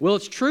 Well,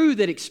 it's true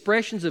that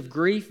expressions of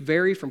grief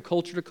vary from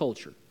culture to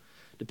culture.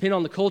 Depending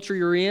on the culture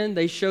you're in,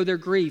 they show their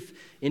grief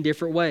in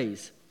different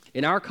ways.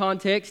 In our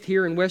context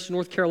here in Western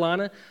North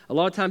Carolina, a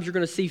lot of times you're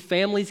going to see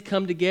families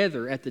come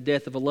together at the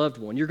death of a loved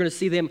one. You're going to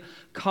see them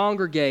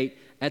congregate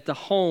at the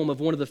home of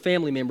one of the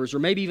family members, or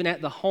maybe even at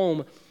the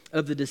home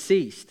of the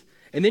deceased.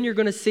 And then you're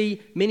going to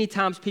see many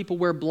times people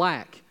wear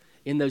black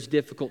in those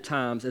difficult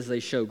times as they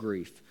show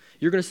grief.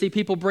 You're going to see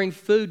people bring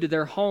food to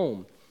their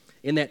home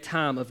in that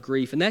time of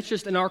grief. And that's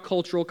just in our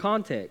cultural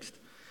context.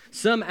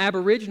 Some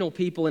Aboriginal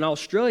people in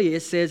Australia,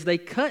 it says they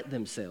cut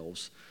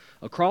themselves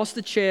across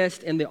the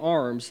chest and the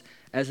arms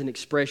as an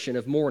expression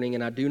of mourning,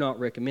 and I do not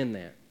recommend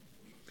that.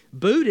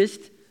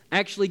 Buddhists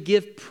actually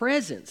give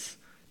presents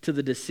to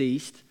the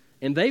deceased,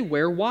 and they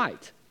wear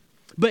white.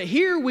 But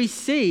here we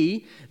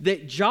see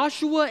that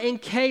Joshua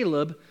and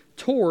Caleb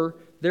tore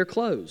their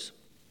clothes.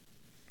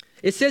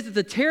 It says that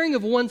the tearing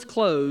of one's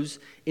clothes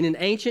in an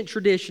ancient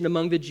tradition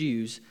among the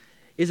Jews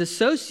is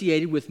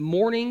associated with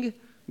mourning,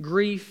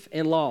 grief,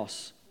 and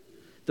loss.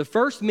 The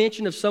first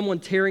mention of someone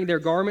tearing their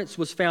garments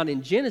was found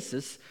in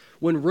Genesis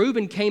when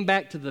Reuben came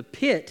back to the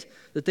pit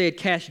that they had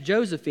cast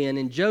Joseph in,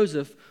 and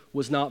Joseph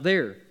was not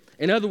there.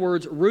 In other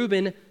words,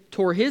 Reuben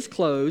tore his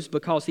clothes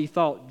because he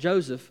thought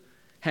Joseph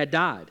had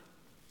died.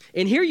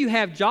 And here you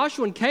have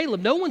Joshua and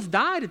Caleb. No one's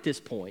died at this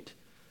point,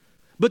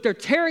 but they're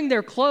tearing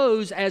their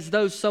clothes as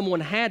though someone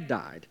had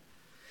died.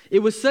 It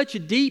was such a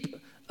deep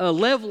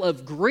level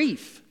of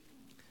grief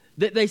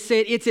that they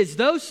said it's as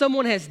though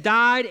someone has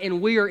died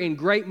and we are in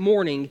great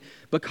mourning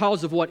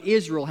because of what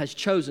Israel has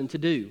chosen to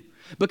do.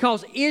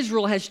 Because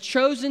Israel has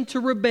chosen to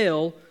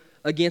rebel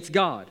against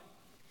God.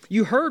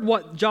 You heard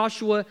what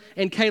Joshua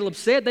and Caleb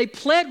said. They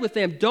pled with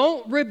them,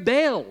 don't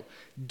rebel.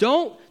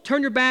 Don't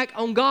turn your back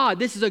on God.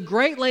 This is a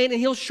great land and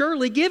he'll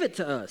surely give it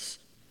to us.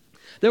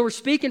 They were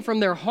speaking from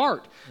their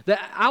heart.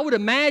 I would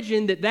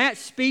imagine that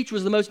speech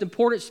was the most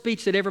important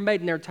speech they'd ever made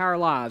in their entire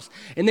lives.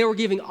 And they were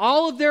giving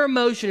all of their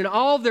emotion and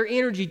all of their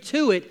energy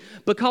to it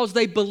because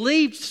they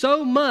believed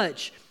so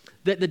much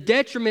that the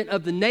detriment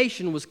of the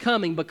nation was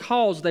coming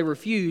because they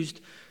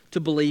refused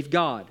to believe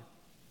God.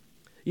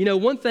 You know,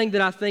 one thing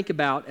that I think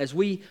about as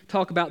we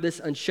talk about this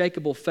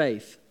unshakable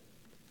faith,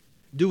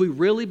 Do we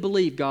really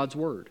believe God's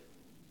word?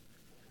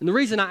 And the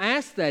reason I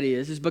ask that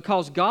is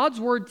because God's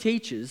word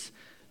teaches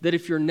that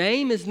if your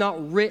name is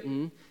not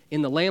written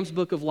in the Lamb's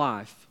Book of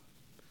Life,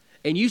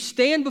 and you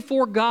stand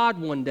before God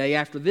one day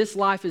after this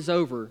life is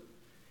over,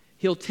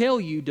 He'll tell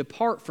you,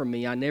 "Depart from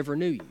me, I never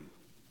knew you."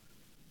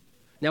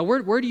 Now,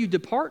 where do you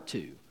depart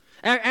to?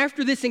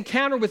 After this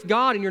encounter with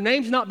God and your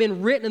name's not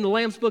been written in the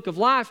Lamb's Book of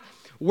Life,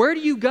 where do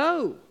you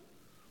go?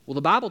 Well,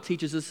 the Bible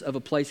teaches us of a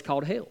place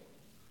called hell.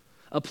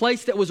 A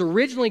place that was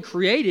originally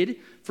created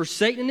for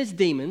Satan and his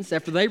demons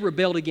after they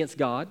rebelled against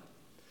God,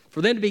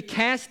 for them to be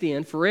cast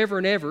in forever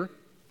and ever,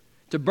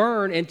 to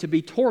burn and to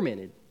be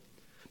tormented.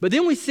 But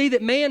then we see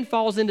that man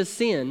falls into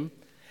sin,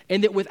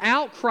 and that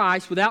without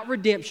Christ, without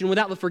redemption,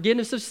 without the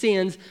forgiveness of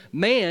sins,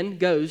 man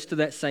goes to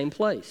that same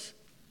place.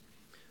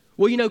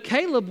 Well, you know,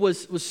 Caleb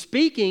was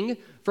speaking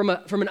from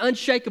an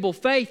unshakable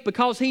faith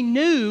because he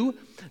knew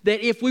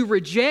that if we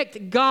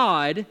reject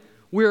God,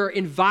 we're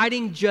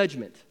inviting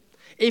judgment.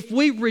 If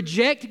we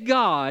reject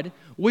God,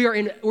 we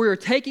are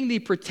taking the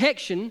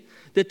protection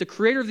that the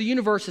Creator of the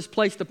universe has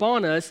placed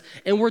upon us,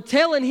 and we're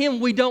telling Him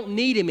we don't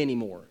need Him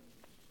anymore.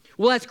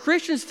 Well, as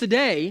Christians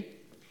today,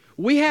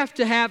 we have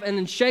to have an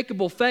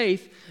unshakable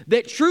faith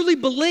that truly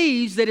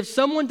believes that if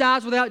someone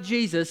dies without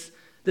Jesus,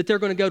 that they're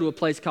going to go to a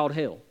place called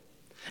hell.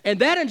 And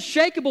that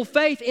unshakable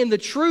faith in the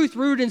truth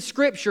rooted in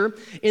Scripture,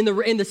 in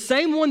the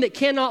same one that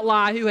cannot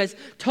lie, who has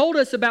told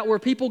us about where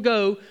people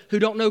go who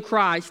don't know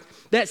Christ,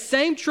 that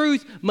same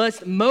truth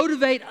must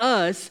motivate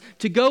us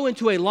to go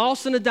into a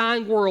lost and a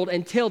dying world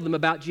and tell them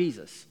about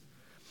Jesus.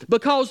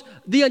 Because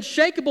the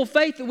unshakable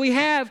faith that we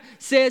have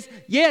says,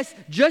 yes,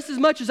 just as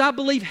much as I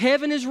believe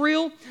heaven is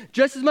real,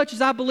 just as much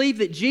as I believe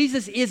that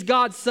Jesus is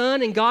God's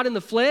Son and God in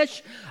the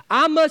flesh,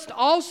 I must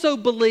also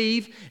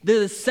believe to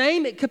the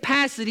same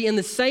capacity and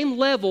the same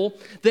level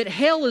that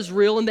hell is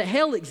real and that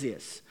hell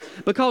exists.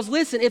 Because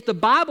listen, if the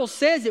Bible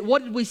says it,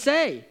 what did we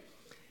say?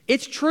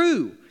 It's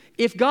true.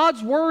 If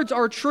God's words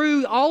are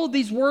true, all of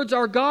these words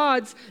are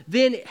God's,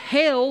 then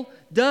hell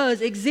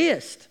does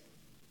exist.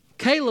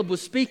 Caleb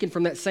was speaking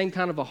from that same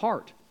kind of a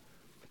heart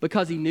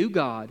because he knew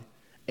God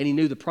and he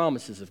knew the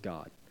promises of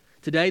God.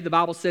 Today, the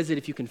Bible says that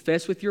if you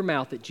confess with your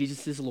mouth that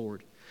Jesus is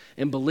Lord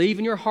and believe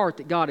in your heart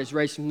that God has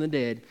raised him from the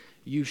dead,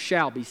 you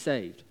shall be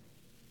saved.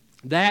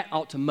 That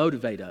ought to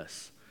motivate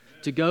us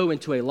to go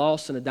into a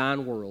lost and a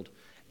dying world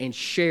and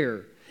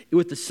share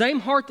with the same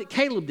heart that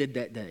Caleb did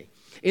that day.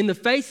 In the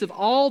face of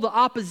all the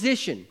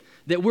opposition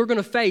that we're going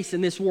to face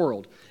in this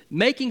world,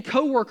 making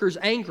coworkers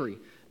angry,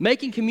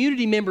 making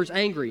community members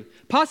angry,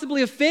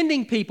 possibly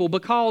offending people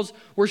because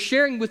we're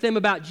sharing with them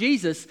about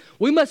Jesus,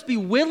 we must be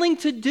willing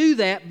to do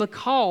that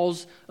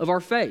because of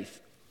our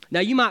faith. Now,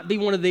 you might be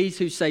one of these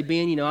who say,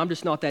 Ben, I'm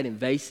just not that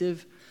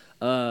invasive.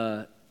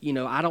 I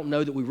don't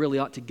know that we really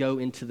ought to go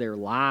into their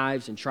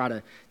lives and try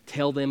to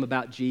tell them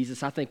about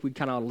Jesus. I think we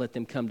kind of ought to let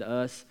them come to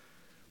us.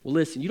 Well,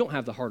 listen, you don't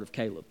have the heart of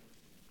Caleb.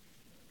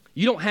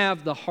 You don't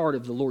have the heart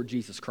of the Lord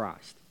Jesus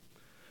Christ,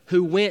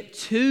 who went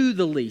to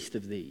the least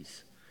of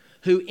these,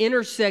 who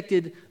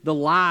intersected the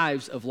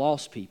lives of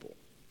lost people.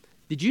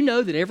 Did you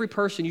know that every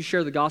person you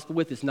share the gospel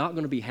with is not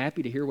going to be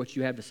happy to hear what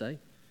you have to say?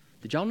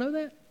 Did y'all know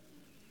that?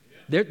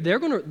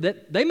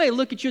 They may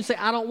look at you and say,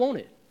 I don't want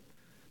it.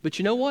 But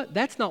you know what?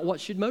 That's not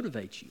what should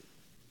motivate you.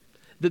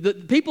 The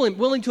people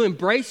willing to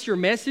embrace your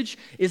message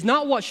is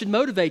not what should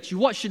motivate you.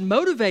 What should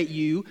motivate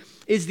you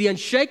is the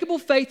unshakable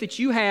faith that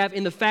you have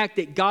in the fact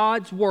that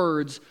God's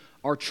words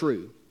are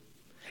true.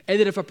 And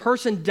that if a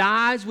person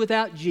dies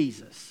without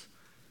Jesus,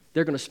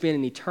 they're going to spend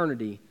an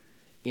eternity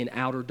in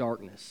outer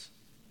darkness.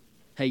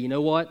 Hey, you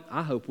know what?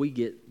 I hope we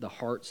get the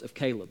hearts of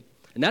Caleb.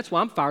 And that's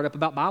why I'm fired up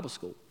about Bible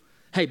school.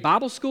 Hey,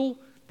 Bible school,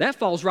 that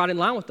falls right in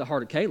line with the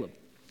heart of Caleb.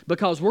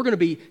 Because we're going to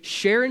be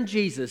sharing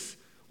Jesus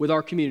with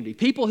our community.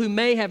 People who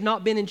may have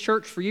not been in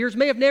church for years,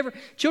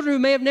 children who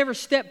may have never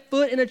stepped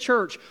foot in a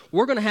church,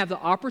 we're going to have the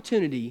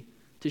opportunity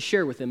to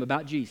share with them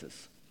about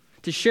Jesus.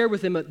 To share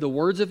with them the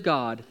words of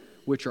God,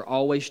 which are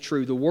always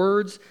true. The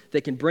words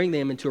that can bring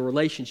them into a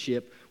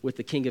relationship with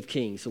the King of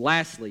Kings. So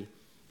lastly,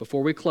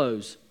 before we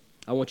close,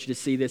 I want you to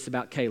see this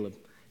about Caleb.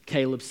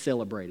 Caleb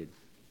celebrated.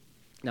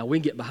 Now, we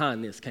can get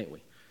behind this, can't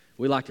we?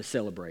 We like to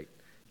celebrate.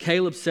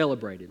 Caleb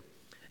celebrated.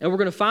 And we're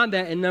going to find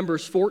that in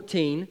Numbers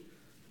 14,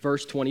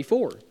 verse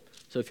 24.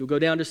 So if you'll go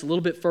down just a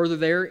little bit further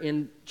there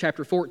in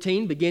chapter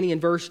 14, beginning in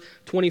verse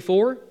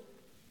 24.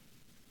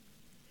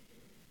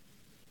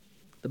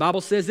 The Bible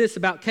says this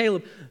about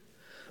Caleb.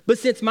 But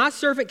since my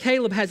servant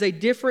Caleb has a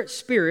different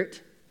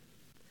spirit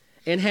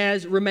and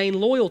has remained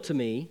loyal to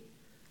me,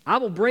 I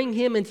will bring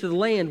him into the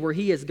land where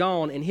he has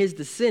gone, and his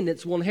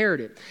descendants will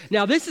inherit it.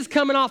 Now, this is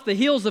coming off the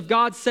heels of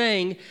God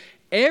saying,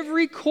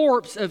 every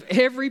corpse of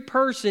every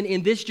person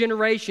in this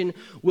generation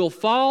will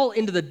fall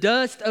into the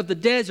dust of the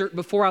desert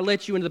before I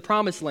let you into the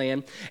promised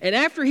land. And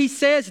after he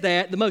says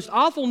that, the most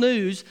awful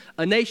news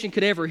a nation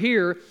could ever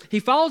hear,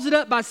 he follows it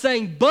up by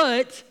saying,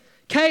 but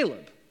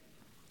Caleb.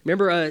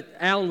 Remember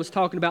Alan was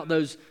talking about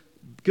those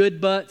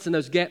good butts and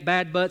those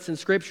bad butts in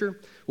Scripture?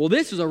 Well,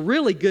 this was a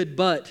really good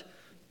butt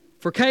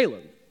for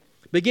Caleb.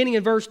 Beginning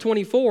in verse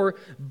 24,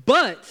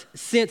 but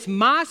since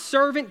my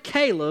servant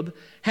Caleb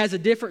has a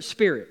different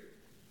spirit.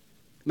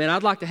 Man,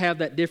 I'd like to have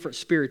that different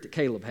spirit that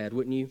Caleb had,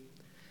 wouldn't you?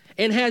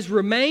 And has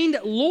remained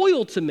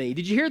loyal to me.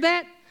 Did you hear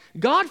that?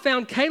 God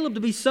found Caleb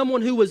to be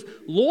someone who was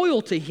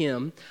loyal to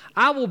him.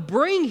 I will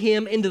bring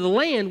him into the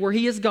land where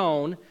he is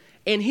gone,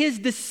 and his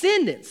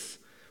descendants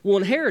will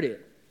inherit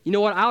it. You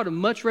know what? I would have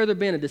much rather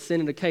been a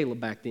descendant of Caleb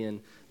back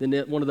then than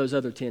one of those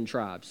other 10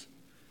 tribes.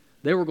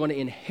 They were going to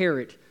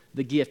inherit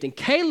the gift. And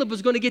Caleb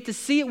was going to get to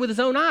see it with his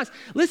own eyes.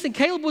 Listen,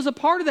 Caleb was a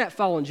part of that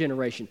fallen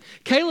generation.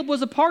 Caleb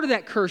was a part of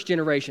that cursed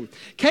generation.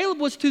 Caleb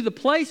was to the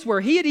place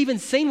where he had even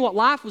seen what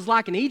life was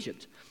like in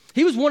Egypt.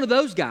 He was one of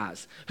those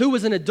guys who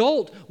was an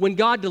adult when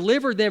God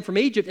delivered them from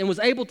Egypt and was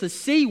able to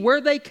see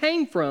where they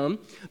came from,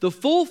 the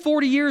full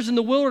 40 years in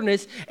the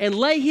wilderness, and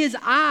lay his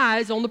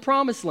eyes on the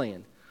promised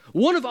land.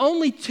 One of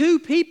only 2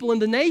 people in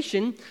the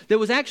nation that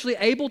was actually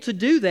able to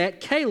do that,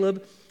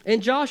 Caleb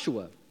and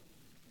Joshua.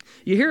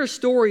 You hear a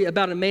story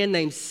about a man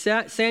named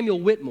Samuel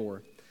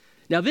Whitmore.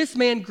 Now, this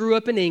man grew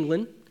up in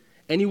England,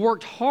 and he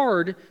worked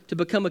hard to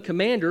become a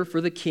commander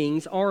for the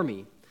king's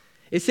army.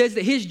 It says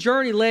that his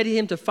journey led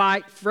him to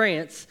fight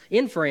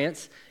in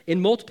France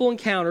in multiple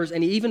encounters,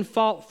 and he even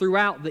fought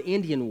throughout the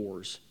Indian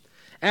Wars.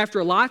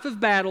 After a life of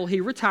battle, he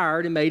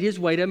retired and made his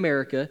way to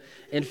America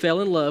and fell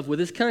in love with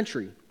his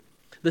country.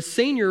 The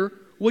senior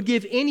would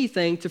give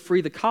anything to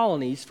free the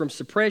colonies from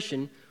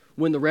suppression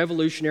when the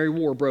Revolutionary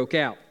War broke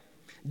out.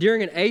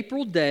 During an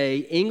April day,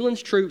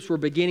 England's troops were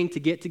beginning to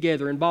get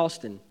together in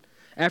Boston.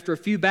 After a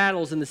few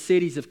battles in the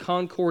cities of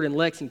Concord and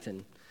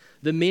Lexington,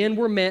 the men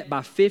were met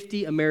by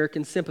 50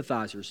 American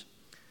sympathizers.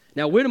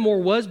 Now,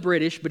 Whitmore was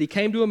British, but he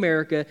came to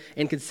America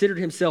and considered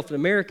himself an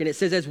American. It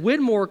says, as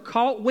Whitmore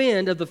caught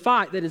wind of the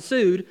fight that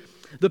ensued,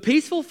 the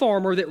peaceful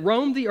farmer that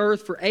roamed the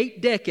earth for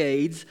 8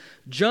 decades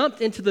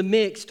jumped into the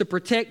mix to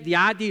protect the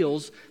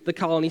ideals the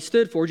colony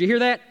stood for. Did you hear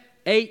that?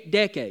 8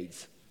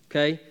 decades.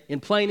 Okay? In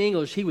plain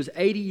English, he was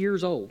 80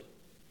 years old.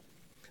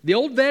 The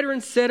old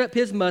veteran set up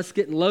his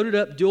musket and loaded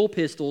up dual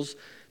pistols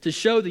to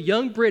show the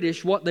young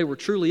British what they were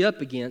truly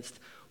up against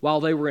while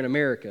they were in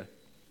America.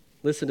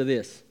 Listen to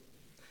this.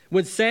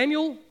 When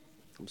Samuel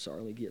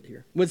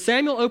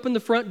opened the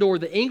front door,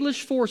 the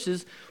English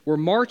forces were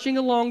marching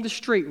along the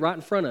street right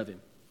in front of him.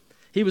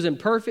 He was in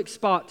perfect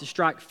spot to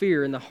strike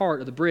fear in the heart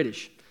of the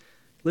British.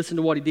 Listen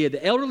to what he did.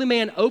 The elderly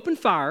man opened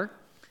fire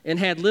and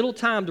had little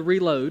time to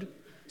reload.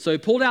 So he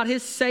pulled out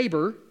his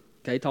saber,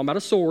 okay, talking about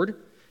a sword,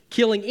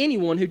 killing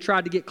anyone who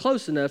tried to get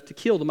close enough to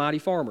kill the mighty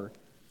farmer.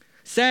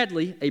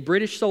 Sadly, a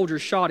British soldier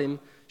shot him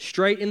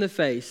straight in the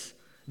face.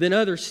 Then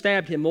others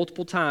stabbed him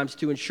multiple times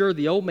to ensure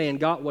the old man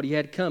got what he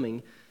had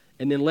coming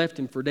and then left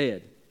him for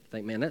dead.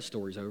 Think, man, that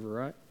story's over,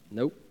 right?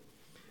 Nope.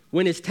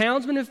 When his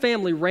townsmen and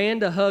family ran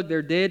to hug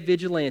their dead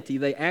vigilante,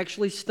 they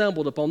actually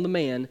stumbled upon the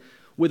man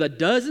with a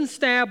dozen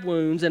stab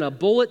wounds and a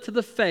bullet to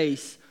the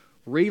face,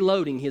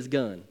 reloading his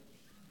gun.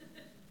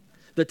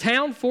 The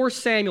town forced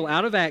Samuel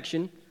out of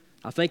action,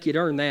 I think he'd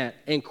earned that,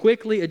 and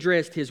quickly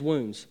addressed his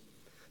wounds.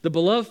 The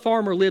beloved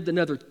farmer lived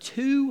another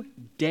 2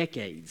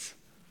 decades.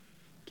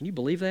 Can you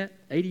believe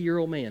that?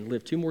 80-year-old man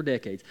lived 2 more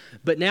decades.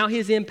 But now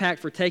his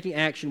impact for taking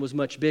action was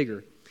much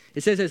bigger.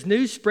 It says, as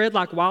news spread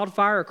like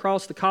wildfire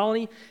across the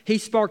colony, he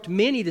sparked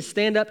many to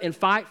stand up and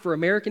fight for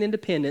American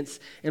independence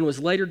and was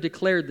later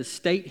declared the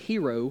state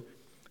hero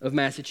of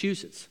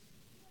Massachusetts.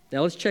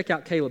 Now let's check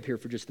out Caleb here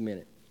for just a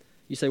minute.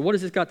 You say, what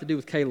has this got to do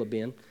with Caleb,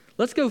 Ben?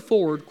 Let's go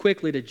forward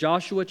quickly to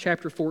Joshua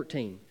chapter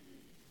 14.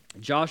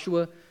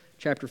 Joshua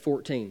chapter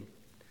 14.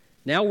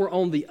 Now we're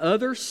on the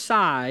other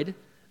side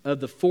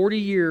of the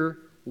 40-year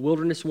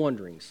wilderness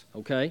wanderings,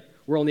 okay?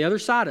 We're on the other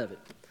side of it.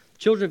 The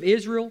children of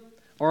Israel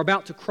are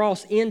about to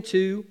cross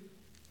into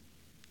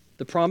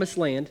the promised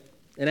land,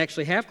 and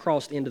actually have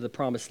crossed into the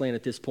promised land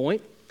at this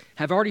point,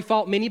 have already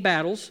fought many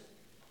battles.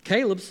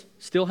 Caleb's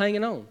still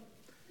hanging on.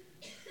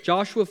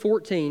 Joshua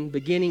 14,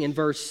 beginning in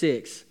verse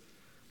 6.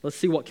 Let's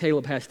see what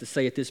Caleb has to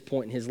say at this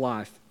point in his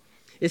life.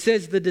 It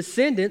says, the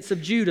descendants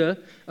of Judah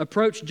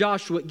approached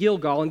Joshua at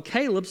Gilgal, and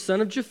Caleb,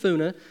 son of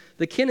Jephunneh,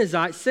 the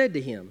Kenizzite, said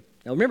to him,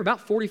 now remember,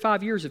 about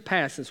 45 years have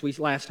passed since we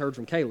last heard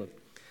from Caleb.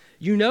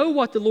 You know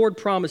what the Lord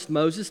promised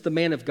Moses, the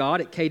man of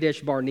God, at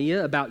Kadesh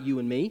Barnea about you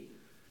and me.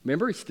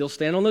 Remember, he's still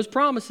standing on those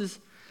promises.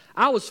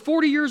 I was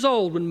 40 years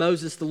old when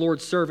Moses, the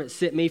Lord's servant,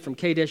 sent me from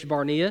Kadesh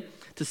Barnea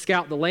to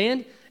scout the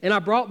land, and I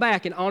brought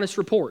back an honest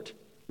report.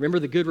 Remember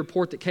the good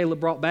report that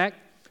Caleb brought back?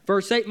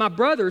 Verse 8, my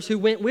brothers who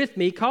went with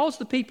me caused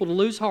the people to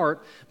lose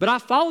heart, but I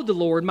followed the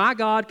Lord, my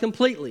God,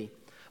 completely.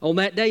 On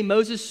that day,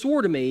 Moses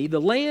swore to me, the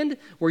land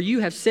where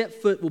you have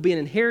set foot will be an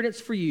inheritance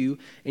for you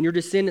and your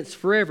descendants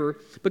forever,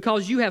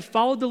 because you have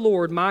followed the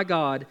Lord, my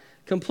God,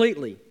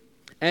 completely.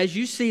 As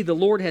you see, the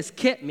Lord has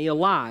kept me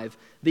alive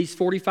these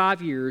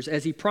 45 years,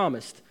 as he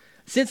promised.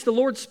 Since the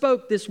Lord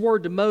spoke this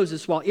word to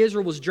Moses while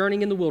Israel was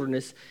journeying in the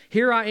wilderness,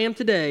 here I am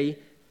today,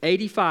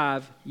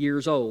 85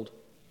 years old.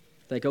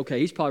 Think,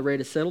 okay, he's probably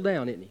ready to settle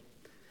down, isn't he?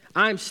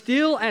 I'm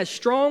still as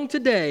strong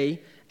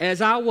today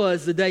as I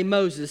was the day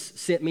Moses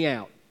sent me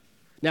out.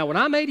 Now, when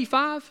I'm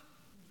 85,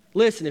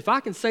 Listen, if I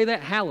can say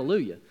that,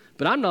 hallelujah.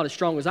 But I'm not as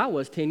strong as I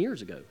was 10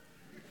 years ago.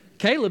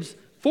 Caleb's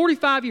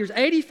 45 years,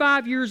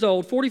 85 years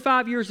old,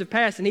 45 years have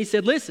passed, and he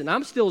said, listen,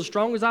 I'm still as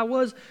strong as I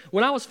was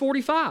when I was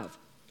 45.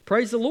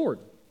 Praise the Lord.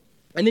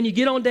 And then you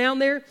get on down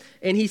there,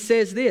 and he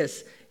says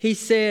this. He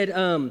said,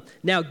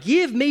 now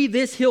give me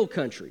this hill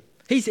country.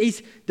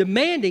 He's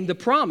demanding the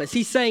promise.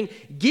 He's saying,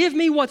 give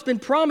me what's been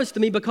promised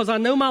to me because I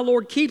know my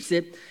Lord keeps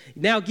it.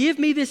 Now give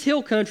me this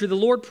hill country the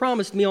Lord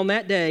promised me on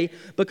that day,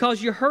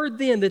 because you heard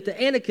then that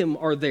the Anakim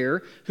are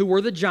there, who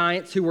were the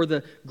giants, who were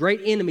the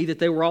great enemy that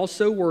they were all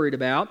so worried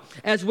about,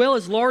 as well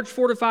as large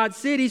fortified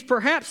cities.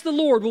 Perhaps the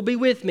Lord will be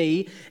with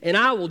me, and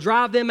I will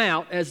drive them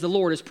out as the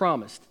Lord has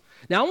promised.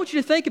 Now I want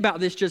you to think about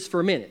this just for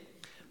a minute.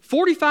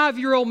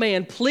 45-year-old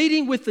man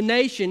pleading with the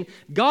nation,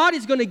 God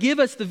is going to give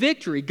us the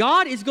victory.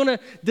 God is going to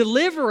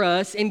deliver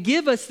us and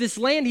give us this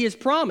land he has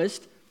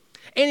promised.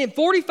 And in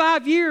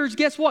 45 years,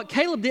 guess what?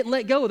 Caleb didn't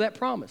let go of that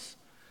promise.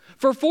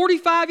 For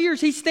 45 years,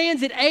 he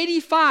stands at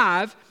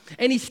 85,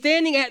 and he's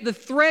standing at the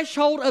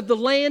threshold of the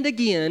land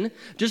again,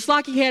 just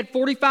like he had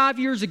 45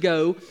 years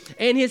ago,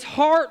 and his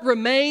heart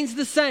remains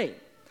the same.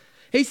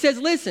 He says,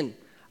 listen,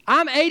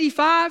 I'm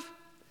 85,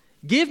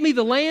 give me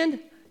the land.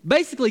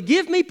 Basically,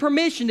 give me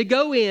permission to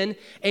go in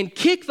and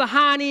kick the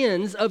hind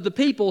ends of the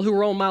people who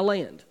are on my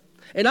land.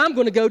 And I'm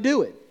going to go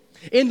do it.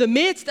 In the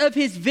midst of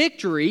his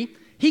victory,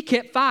 he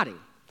kept fighting.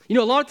 You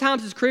know, a lot of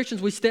times as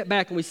Christians, we step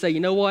back and we say,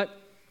 you know what?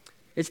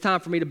 It's time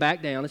for me to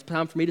back down. It's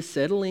time for me to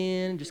settle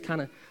in and just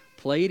kind of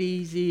play it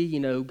easy. You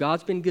know,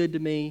 God's been good to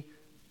me.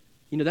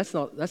 You know, that's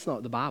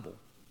not the Bible.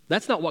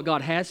 That's not what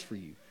God has for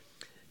you.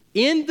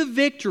 In the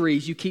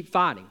victories, you keep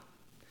fighting.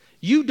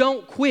 You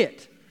don't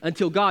quit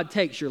until God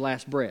takes your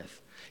last breath.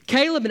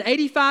 Caleb, an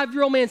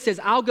 85-year-old man, says,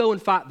 I'll go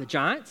and fight the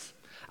giants.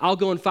 I'll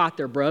go and fight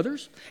their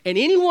brothers. And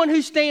anyone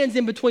who stands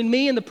in between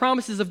me and the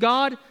promises of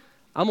God,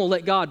 I'm going to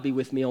let God be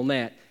with me on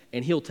that,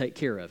 and he'll take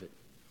care of it.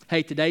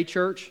 Hey, today,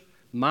 church,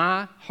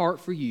 my heart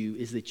for you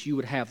is that you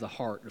would have the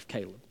heart of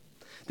Caleb,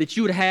 that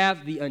you would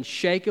have the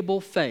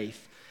unshakable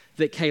faith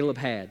that Caleb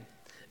had,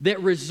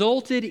 that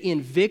resulted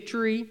in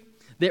victory,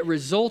 that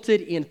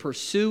resulted in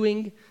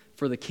pursuing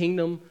for the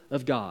kingdom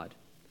of God.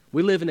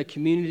 We live in a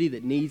community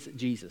that needs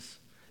Jesus,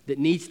 that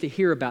needs to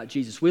hear about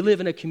Jesus. We live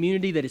in a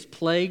community that is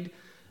plagued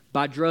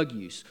by drug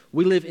use.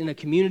 We live in a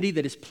community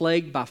that is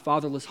plagued by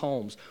fatherless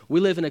homes. We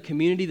live in a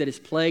community that is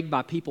plagued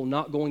by people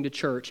not going to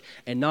church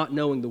and not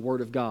knowing the Word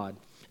of God.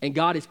 And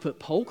God has put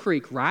Pole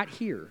Creek right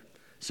here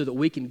so that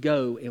we can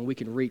go and we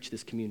can reach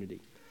this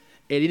community.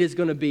 And it is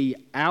going to be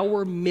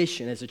our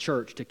mission as a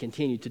church to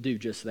continue to do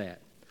just that.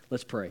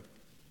 Let's pray.